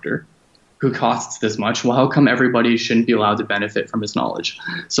instructor who costs this much, well, how come everybody shouldn't be allowed to benefit from his knowledge?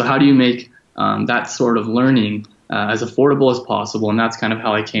 So how do you make that sort of learning as affordable as possible? And that's kind of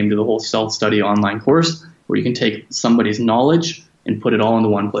how I came to the whole self-study online course, where you can take somebody's knowledge and put it all into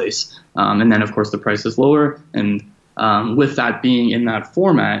one place. And then, of course, the price is lower. And with that being in that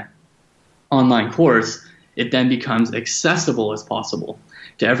format, online course, it then becomes accessible as possible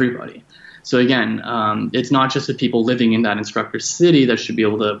to everybody. So again, it's not just the people living in that instructor's city that should be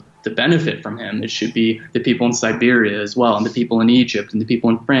able to benefit from him. It should be the people in Siberia as well, and the people in Egypt, and the people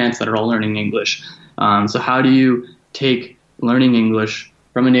in France that are all learning English. So how do you take learning English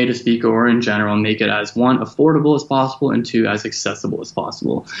from a native speaker or in general and make it as, one, affordable as possible, and two, as accessible as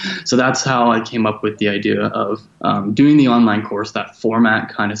possible? So that's how I came up with the idea of doing the online course. That format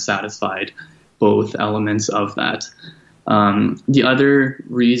kind of satisfied both elements of that. The other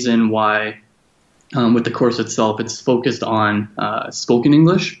reason why with the course itself, it's focused on spoken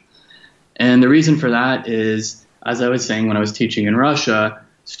English. And the reason for that is, as I was saying, when I was teaching in Russia,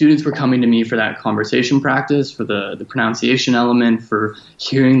 students were coming to me for that conversation practice, for the pronunciation element, for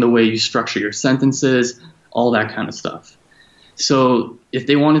hearing the way you structure your sentences, all that kind of stuff. So if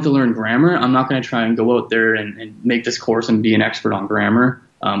they wanted to learn grammar, I'm not going to try and go out there and make this course and be an expert on grammar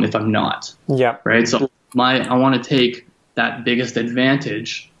if I'm not. Yeah. Right. So I want to take that biggest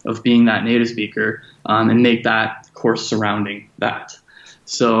advantage of being that native speaker and make that course surrounding that.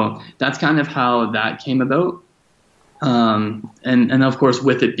 So that's kind of how that came about. And of course,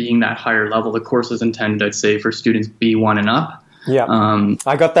 with it being that higher level, the course is intended, I'd say, for students B1 and up. Yeah.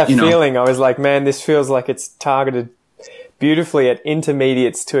 I got that feeling. I was like, man, this feels like it's targeted beautifully at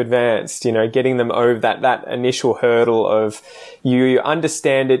intermediates to advanced, getting them over that initial hurdle of you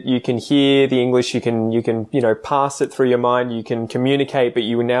understand it, you can hear the English, you can pass it through your mind, you can communicate, but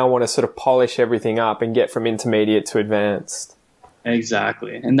you now want to sort of polish everything up and get from intermediate to advanced.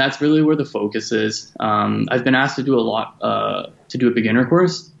 Exactly. And that's really where the focus is. I've been asked to do a beginner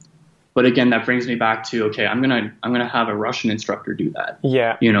course, but again, that brings me back to, okay, I'm going to have a Russian instructor do that.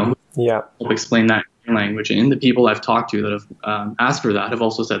 Yeah. Help explain that in language. And the people I've talked to that have asked for that have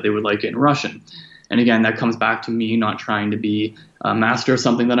also said they would like it in Russian. And again, that comes back to me not trying to be a master of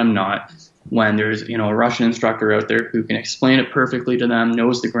something that I'm not. When there's, a Russian instructor out there who can explain it perfectly to them,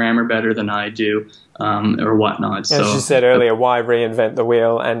 knows the grammar better than I do, or whatnot. As you said earlier, why reinvent the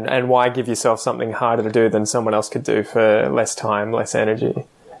wheel, and why give yourself something harder to do than someone else could do for less time, less energy?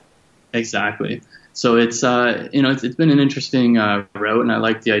 Exactly. So it's been an interesting route, and I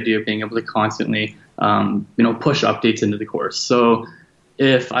like the idea of being able to constantly push updates into the course. So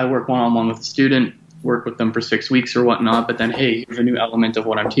if I work one-on-one with a student, work with them for 6 weeks or whatnot, but then, hey, here's a new element of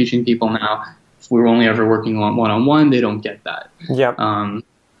what I'm teaching people now. If we're only ever working on one-on-one, they don't get that. Yeah.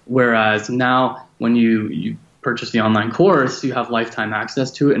 Whereas now when you purchase the online course, you have lifetime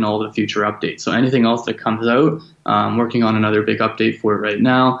access to it and all the future updates. So anything else that comes out, working on another big update for it right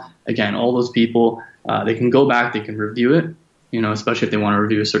now, again, all those people, they can go back, they can review it, especially if they want to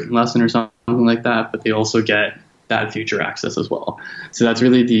review a certain lesson or something like that, but they also get that future access as well. So that's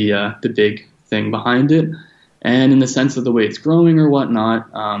really the big thing behind it. And in the sense of the way it's growing or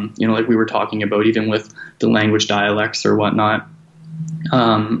whatnot, like we were talking about, even with the language dialects or whatnot,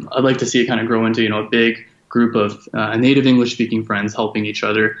 I'd like to see it kind of grow into, a big group of native English speaking friends helping each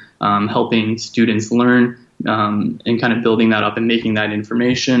other, helping students learn, and kind of building that up and making that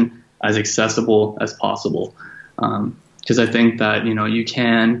information as accessible as possible. Because I think that, you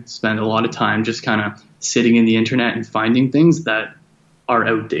can spend a lot of time just kind of sitting in the internet and finding things that are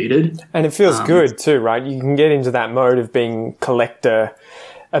outdated. And it feels good too, right? You can get into that mode of being collector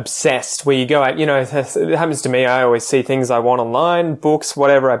obsessed, where you go out, it happens to me. I always see things I want online, books,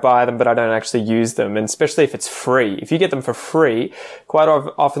 whatever, I buy them, but I don't actually use them. And especially if it's free. If you get them for free, quite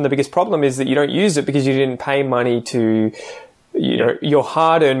often the biggest problem is that you don't use it because you didn't pay money to, your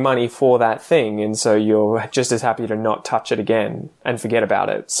hard-earned money for that thing. And so you're just as happy to not touch it again and forget about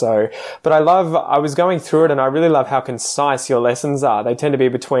it. So, but I was going through it and I really love how concise your lessons are. They tend to be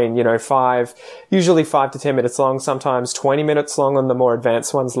between, usually 5 to 10 minutes long, sometimes 20 minutes long on the more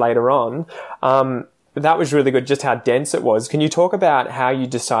advanced ones later on. But that was really good, just how dense it was. Can you talk about how you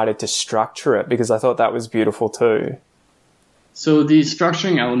decided to structure it? Because I thought that was beautiful too. So the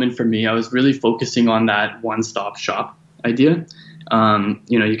structuring element for me, I was really focusing on that one-stop shop idea.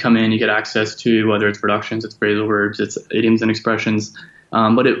 You come in, you get access to whether it's productions, it's phrasal verbs, it's idioms and expressions.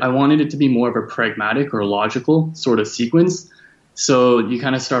 But I wanted it to be more of a pragmatic or logical sort of sequence. So you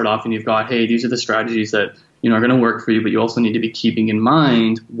kind of start off and you've got, hey, these are the strategies that, are going to work for you, but you also need to be keeping in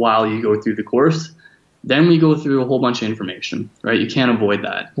mind while you go through the course. Then we go through a whole bunch of information, right? You can't avoid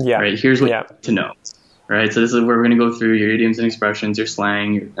that. Yeah. Right? Here's what you need to know. Right? So this is where we're going to go through your idioms and expressions, your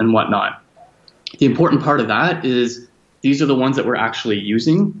slang and whatnot. The important part of that is these are the ones that we're actually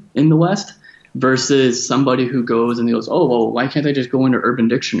using in the West versus somebody who goes and goes, oh, well, why can't I just go into Urban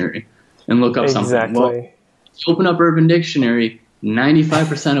Dictionary and look up something? Well, you open up Urban Dictionary,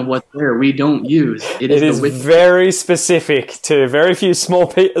 95% of what's there we don't use. It is very specific to very few a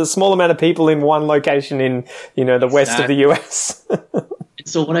small amount of people in one location in, the west of the US.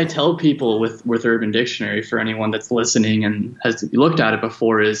 So what I tell people with Urban Dictionary, for anyone that's listening and has looked at it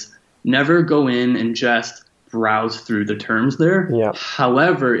before, is never go in and just browse through the terms there. Yeah.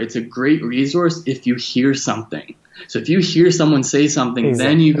 However, it's a great resource if you hear something. So if you hear someone say something,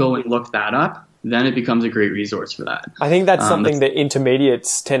 then you go and look that up, then it becomes a great resource for that. I think that's something that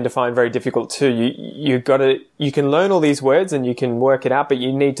intermediates tend to find very difficult too. You can learn all these words and you can work it out, but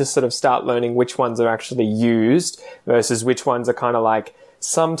you need to sort of start learning which ones are actually used versus which ones are kind of like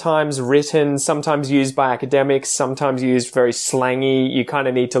sometimes written, sometimes used by academics, sometimes used very slangy. You kind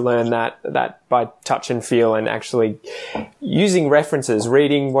of need to learn that by touch and feel and actually using references,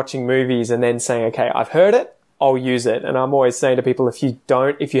 reading, watching movies, and then saying, okay, I've heard it, I'll use it. And I'm always saying to people, if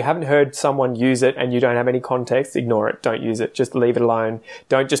you haven't heard someone use it and you don't have any context, ignore it. Don't use it. Just leave it alone.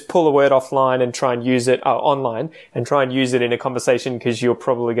 Don't just pull a word offline and try and use it online and try and use it in a conversation because you're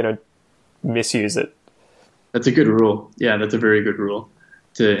probably going to misuse it. That's a good rule. Yeah, that's a very good rule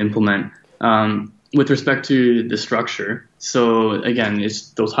to implement. With respect to the structure, so again,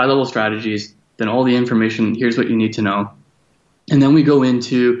 it's those high-level strategies, then all the information, here's what you need to know. And then we go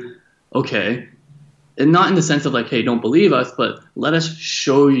into, okay, and not in the sense of like, hey, don't believe us, but let us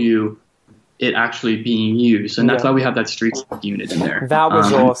show you it actually being used. And that's why we have that street unit in there. That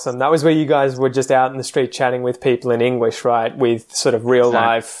was awesome. That was where you guys were just out in the street chatting with people in English, right? With sort of real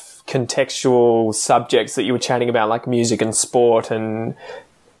life contextual subjects that you were chatting about, like music and sport and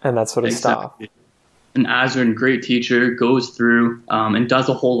that sort of stuff. An Azrin, great teacher, goes through and does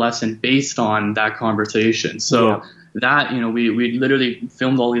a whole lesson based on that conversation. So that, we literally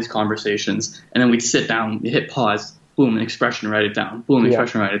filmed all these conversations, and then we'd sit down, hit pause, boom, an expression, write it down, boom,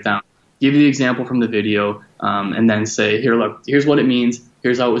 expression, write it down. Give you the example from the video, and then say, here, look, here's what it means,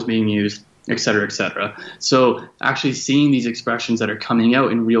 here's how it was being used, et cetera, et cetera. So actually seeing these expressions that are coming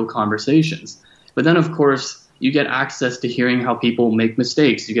out in real conversations. But then, of course, you get access to hearing how people make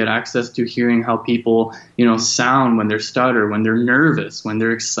mistakes. You get access to hearing how people, sound when they're stutter, when they're nervous, when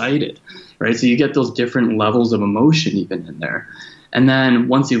they're excited, right? So you get those different levels of emotion even in there. And then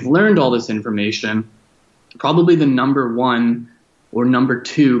once you've learned all this information, probably the number one or number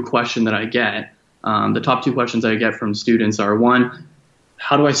two question that I get the top two questions I get from students are, one,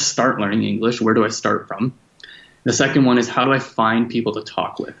 how do I start learning English? Where do I start from? The second one is, how do I find people to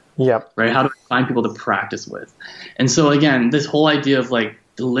talk with? Yep. Right? How do I find people to practice with? And so again, this whole idea of like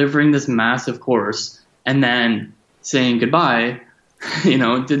delivering this massive course and then saying goodbye,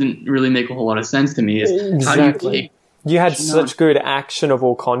 didn't really make a whole lot of sense to me. Exactly. You had such good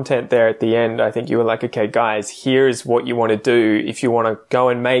actionable content there at the end. I think you were like, okay, guys, here's what you want to do if you want to go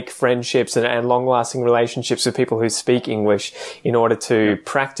and make friendships and long-lasting relationships with people who speak English in order to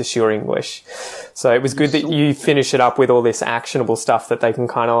practice your English. So it was good that you finish it up with all this actionable stuff that they can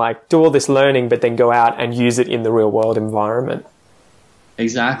kind of like do all this learning, but then go out and use it in the real world environment.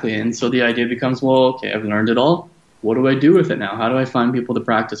 Exactly. And so the idea becomes, well, okay, I've learned it all. What do I do with it now? How do I find people to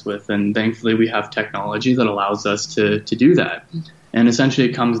practice with? And thankfully, we have technology that allows us to do that. And essentially,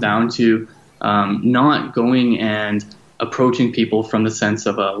 it comes down to not going and approaching people from the sense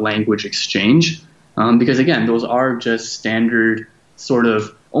of a language exchange. Because, again, those are just standard sort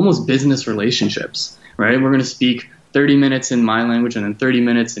of almost business relationships, right? We're going to speak 30 minutes in my language and then 30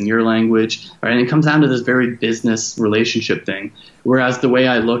 minutes in your language, right? And it comes down to this very business relationship thing. Whereas the way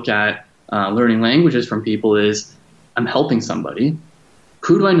I look at learning languages from people is, I'm helping somebody.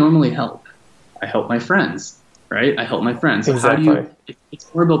 Who do I normally help? I help my friends, right? I help my friends. So exactly.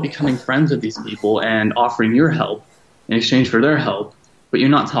 It's more about becoming friends with these people and offering your help in exchange for their help, but you're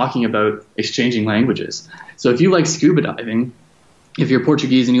not talking about exchanging languages. So if you like scuba diving, if you're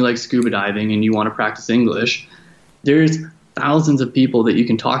Portuguese and you like scuba diving and you want to practice English, there's thousands of people that you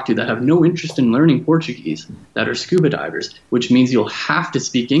can talk to that have no interest in learning Portuguese that are scuba divers, which means you'll have to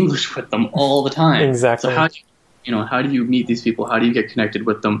speak English with them all the time. Exactly. So how do you meet these people? How do you get connected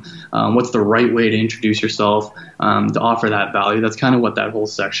with them? What's the right way to introduce yourself to offer that value? That's kind of what that whole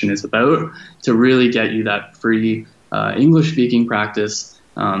section is about, to really get you that free English speaking practice,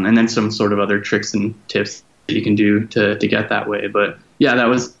 and then some sort of other tricks and tips that you can do to get that way. But yeah, that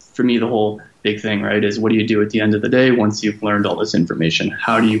was for me the whole big thing, right? Is what do you do at the end of the day once you've learned all this information?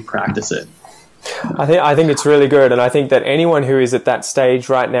 How do you practice it? I think it's really good, and I think that anyone who is at that stage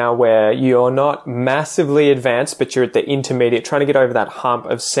right now where you're not massively advanced, but you're at the intermediate, trying to get over that hump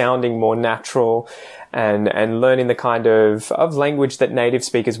of sounding more natural and learning the kind of language that native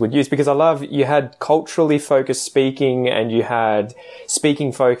speakers would use. Because I love, you had culturally focused speaking and you had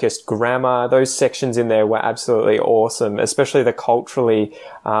speaking focused grammar. Those sections in there were absolutely awesome, especially the culturally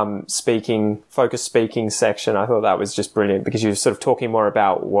focused speaking section. I thought that was just brilliant because you were sort of talking more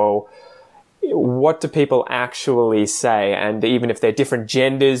about, what do people actually say? And even if they're different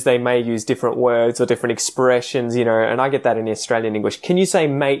genders, they may use different words or different expressions, and I get that in Australian English. Can you say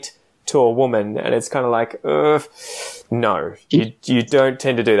mate to a woman? And it's kind of like, no, you don't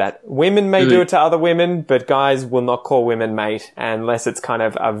tend to do that. Women may do it to other women, but guys will not call women mate unless it's kind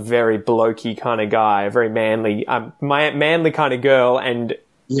of a very blokey kind of guy, a very manly kind of girl. And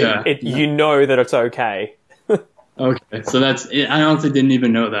you know that it's okay. Okay, so I honestly didn't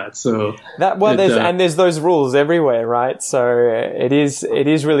even know that. So there's those rules everywhere, right? So it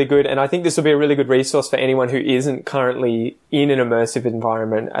is really good, and I think this will be a really good resource for anyone who isn't currently in an immersive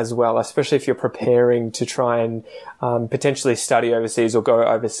environment as well, especially if you're preparing to try and potentially study overseas or go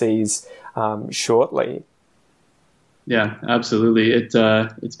overseas shortly. Yeah, absolutely. It's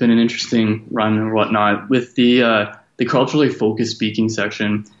been an interesting run and whatnot with the culturally focused speaking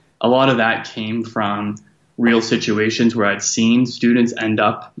section. A lot of that came from real situations where I'd seen students end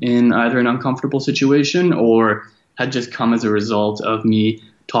up in either an uncomfortable situation or had just come as a result of me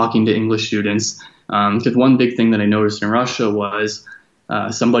talking to English students. Because one big thing that I noticed in Russia was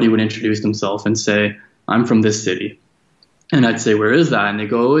somebody would introduce themselves and say, I'm from this city. And I'd say, where is that? And they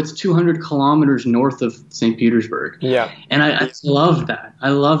go, it's 200 kilometers north of St. Petersburg. Yeah. And I loved that. I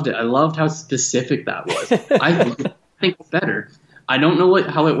loved it. I loved how specific that was. I think it's better. I don't know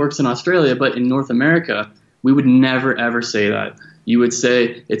how it works in Australia, but in North America, we would never, ever say that. You would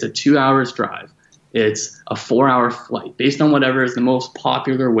say it's a 2 hours drive. It's a 4-hour flight. Based on whatever is the most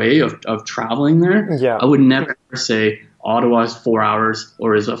popular way of traveling there, I would never ever say Ottawa is 4 hours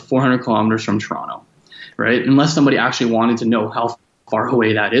or is 400 kilometers from Toronto, right? Unless somebody actually wanted to know how far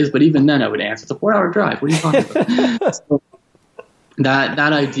away that is. But even then, I would answer, it's a 4-hour drive. What are you talking about? So that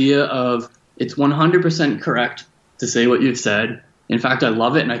idea of it's 100% correct to say what you've said. In fact, I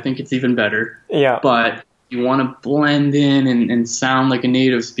love it, and I think it's even better. Yeah. But you want to blend in and sound like a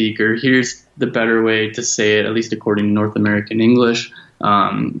native speaker, here's the better way to say it, at least according to North American English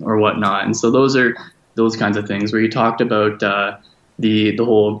or whatnot. And so those are those kinds of things where you talked about the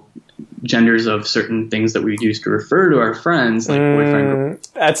whole genders of certain things that we used to refer to our friends, like boyfriend.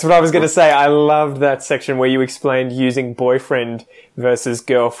 That's what I was going to say. I loved that section where you explained using boyfriend versus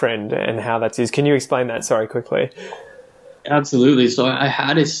girlfriend and how that's used. Can you explain that? Sorry, quickly. Absolutely. So I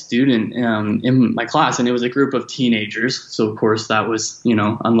had a student in my class, and it was a group of teenagers. So of course that was,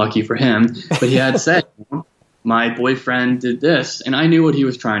 unlucky for him. But he had said, my boyfriend did this, and I knew what he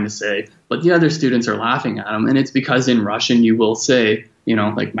was trying to say. But the other students are laughing at him, and it's because in Russian you will say,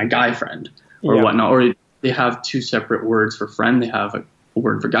 like my guy friend or whatnot, or they have two separate words for friend. They have a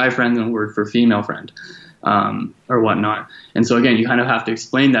word for guy friend and a word for female friend. Or whatnot. And so again, you kind of have to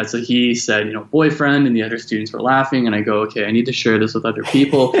explain that. So he said, boyfriend, and the other students were laughing, and I go, okay, I need to share this with other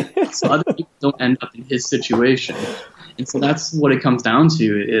people so other people don't end up in his situation. And so that's what it comes down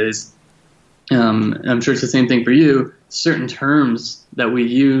to is, I'm sure it's the same thing for you, certain terms that we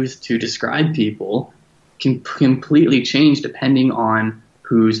use to describe people can completely change depending on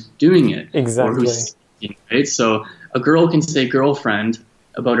who's doing it. Exactly. Or who's speaking, right? So a girl can say girlfriend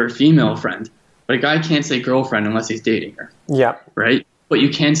about her female friend, but a guy can't say girlfriend unless he's dating her. Yeah. Right? But you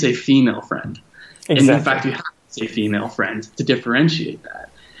can say female friend. Exactly. And in fact, you have to say female friend to differentiate that.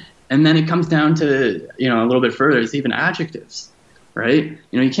 And then it comes down to, a little bit further, it's even adjectives, right?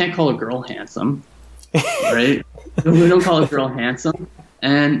 You can't call a girl handsome, right? We don't call a girl handsome.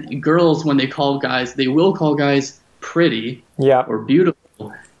 And girls, when they call guys, they will call guys pretty or beautiful.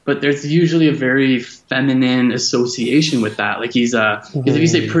 But there's usually a very feminine association with that. Like because if you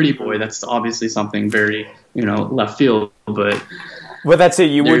say pretty boy, that's obviously something very, left field. But well, that's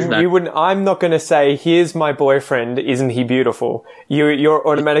it. You wouldn't. I'm not going to say, "Here's my boyfriend. Isn't he beautiful?" Your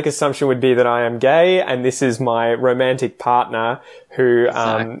automatic assumption would be that I am gay, and this is my romantic partner who.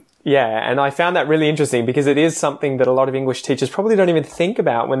 Exactly. And I found that really interesting because it is something that a lot of English teachers probably don't even think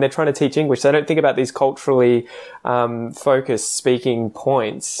about when they're trying to teach English. They don't think about these culturally focused speaking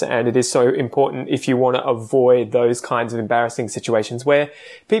points, and it is so important if you want to avoid those kinds of embarrassing situations where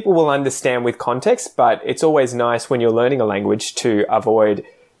people will understand with context, but it's always nice when you're learning a language to avoid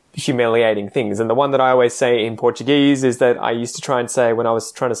humiliating things. And the one that I always say in Portuguese is that I used to try and say when I was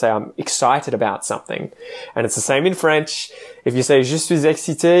trying to say I'm excited about something. And it's the same in French. If you say je suis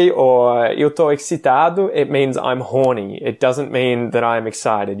excité or eu tô excitado, it means I'm horny. It doesn't mean that I'm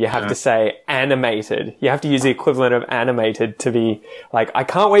excited. You have to say animated. You have to use the equivalent of animated to be like, I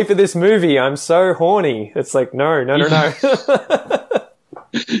can't wait for this movie. I'm so horny. It's like, no.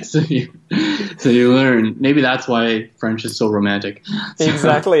 So you learn. Maybe that's why French is so romantic.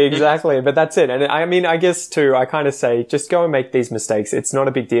 Exactly. But that's it. And I mean, I guess too, I kind of say, just go and make these mistakes. It's not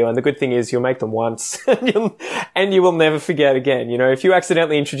a big deal. And the good thing is you'll make them once and you will never forget again. If you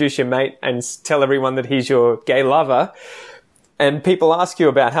accidentally introduce your mate and tell everyone that he's your gay lover and people ask you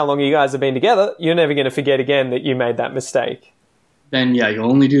about how long you guys have been together, you're never going to forget again that you made that mistake. Then you'll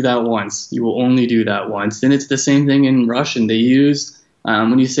only do that once. You will only do that once. And it's the same thing in Russian. They use,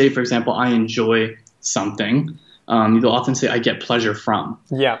 when you say, for example, I enjoy something, you'll often say, I get pleasure from.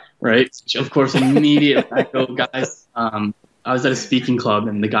 Yeah. Right? Which, of course, immediately I go, guys, I was at a speaking club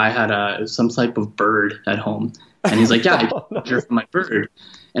and the guy had some type of bird at home. And he's like, yeah, I get pleasure from my bird.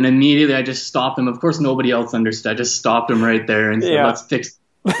 And immediately I just stopped him. Of course, nobody else understood. I just stopped him right there and said, let's fix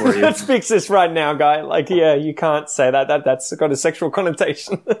it for you. Let's fix this right now, guy. Like, you can't say that. That's got a sexual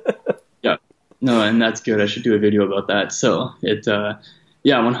connotation. Yeah. No, and that's good. I should do a video about that. So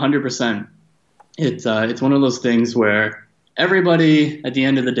 100%. It's one of those things where everybody, at the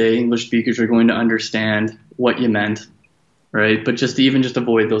end of the day, English speakers are going to understand what you meant, right? But just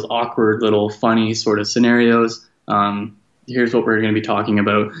avoid those awkward little funny sort of scenarios. Here's what we're going to be talking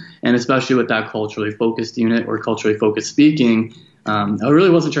about. And especially with that culturally focused unit or culturally focused speaking, I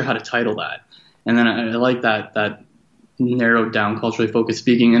really wasn't sure how to title that. And then I like that narrowed down culturally focused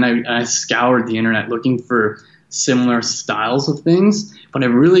speaking. And I scoured the internet looking for similar styles of things, but I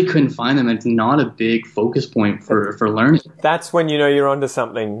really couldn't find them. It's not a big focus point for learning. That's when you know you're onto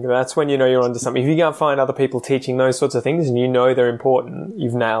something. If you can't find other people teaching those sorts of things and you know they're important,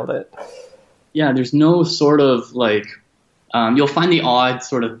 you've nailed it. Yeah, there's no sort of like, you'll find the odd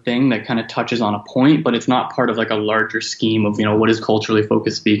sort of thing that kind of touches on a point, but it's not part of like a larger scheme of, what is culturally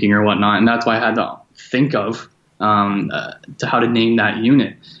focused speaking or whatnot. And that's why I had to think of to how to name that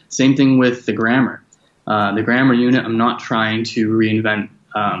unit. Same thing with the grammar. The grammar unit, I'm not trying to reinvent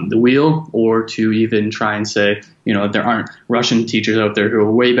the wheel or to even try and say, there aren't Russian teachers out there who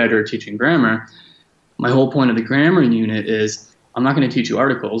are way better at teaching grammar. My whole point of the grammar unit is I'm not going to teach you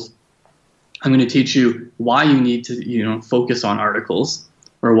articles. I'm going to teach you why you need to, focus on articles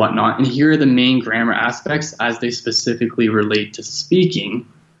or whatnot. And here are the main grammar aspects as they specifically relate to speaking,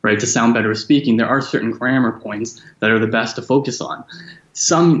 right? To sound better with speaking, there are certain grammar points that are the best to focus on.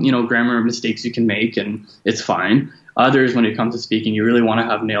 some, grammar mistakes you can make, and it's fine. Others, when it comes to speaking, you really want to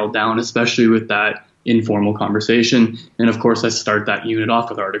have nailed down, especially with that informal conversation. And of course, I start that unit off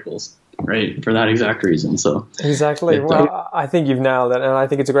with articles, right, for that exact reason. So exactly. Well, I think you've nailed it, and I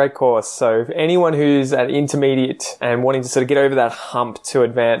think it's a great course. So anyone who's at intermediate and wanting to sort of get over that hump to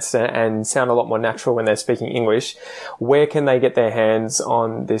advanced and sound a lot more natural when they're speaking English, where can they get their hands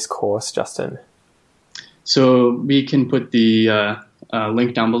on this course, Justin? So we can put the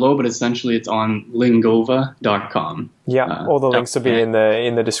link down below, but essentially it's on lingova.com. Yeah, all the links will be in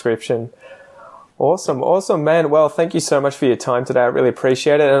the description. Awesome, man. Well, thank you so much for your time today. I really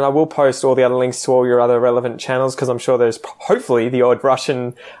appreciate it. And I will post all the other links to all your other relevant channels, because I'm sure there's hopefully the odd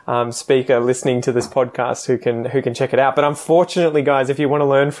Russian speaker listening to this podcast who can check it out. But unfortunately, guys, if you want to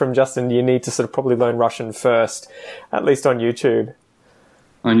learn from Justin, you need to sort of probably learn Russian first, at least on YouTube.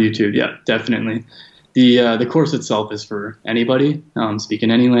 On YouTube, yeah, definitely. The course itself is for anybody speaking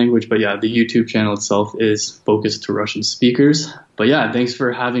any language, but yeah, the YouTube channel itself is focused to Russian speakers. But yeah, thanks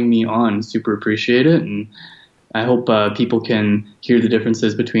for having me on. Super appreciate it, and I hope people can hear the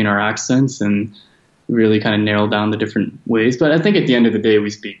differences between our accents and really kind of narrow down the different ways. But I think at the end of the day, we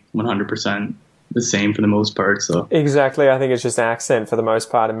speak 100% the same for the most part. So exactly, I think it's just accent for the most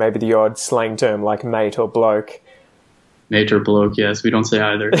part, and maybe the odd slang term like mate or bloke. Mate or bloke, yes, we don't say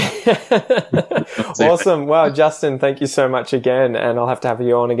either. Awesome. Wow, Justin, thank you so much again, and I'll have to have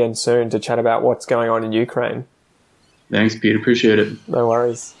you on again soon to chat about what's going on in Ukraine. Thanks, Pete. Appreciate it. No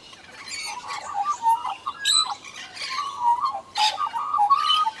worries.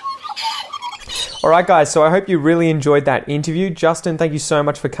 All right, guys, so I hope you really enjoyed that interview. Justin, thank you so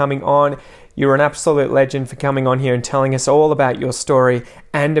much for coming on. You're an absolute legend for coming on here and telling us all about your story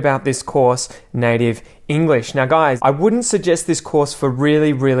and about this course, Native English. Now, guys, I wouldn't suggest this course for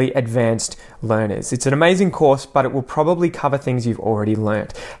really, really advanced learners. It's an amazing course, but it will probably cover things you've already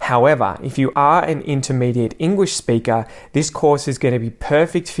learnt. However, if you are an intermediate English speaker, this course is going to be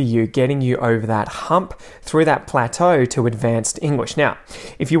perfect for you, getting you over that hump, through that plateau to advanced English. Now,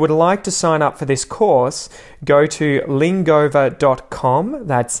 if you would like to sign up for this course, go to lingova.com.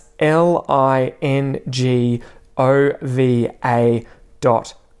 That's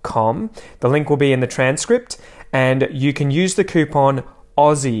lingova.com. The link will be in the transcript, and you can use the coupon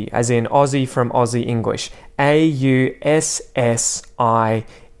Aussie, as in Aussie from Aussie English, AUSSIE,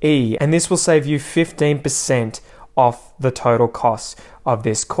 and this will save you 15% off the total cost of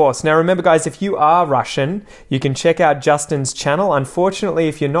this course. Now remember, guys, if you are Russian, you can check out Justin's channel. Unfortunately,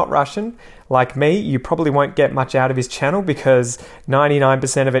 if you're not Russian, like me, you probably won't get much out of his channel because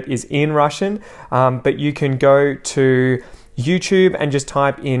 99% of it is in Russian, but you can go to YouTube and just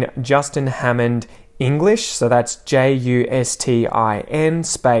type in Justin Hammond English, so that's JUSTIN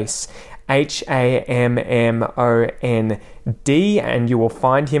space HAMMOND, and you will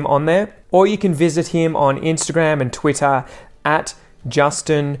find him on there. Or you can visit him on Instagram and Twitter at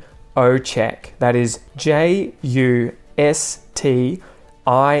Justin Ochek. That is JUSTINOCHEK.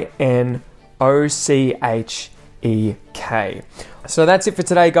 So that's it for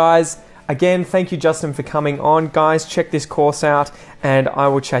today, guys. Again, thank you, Justin, for coming on. Guys, check this course out, and I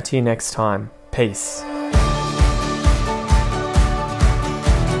will chat to you next time. Peace.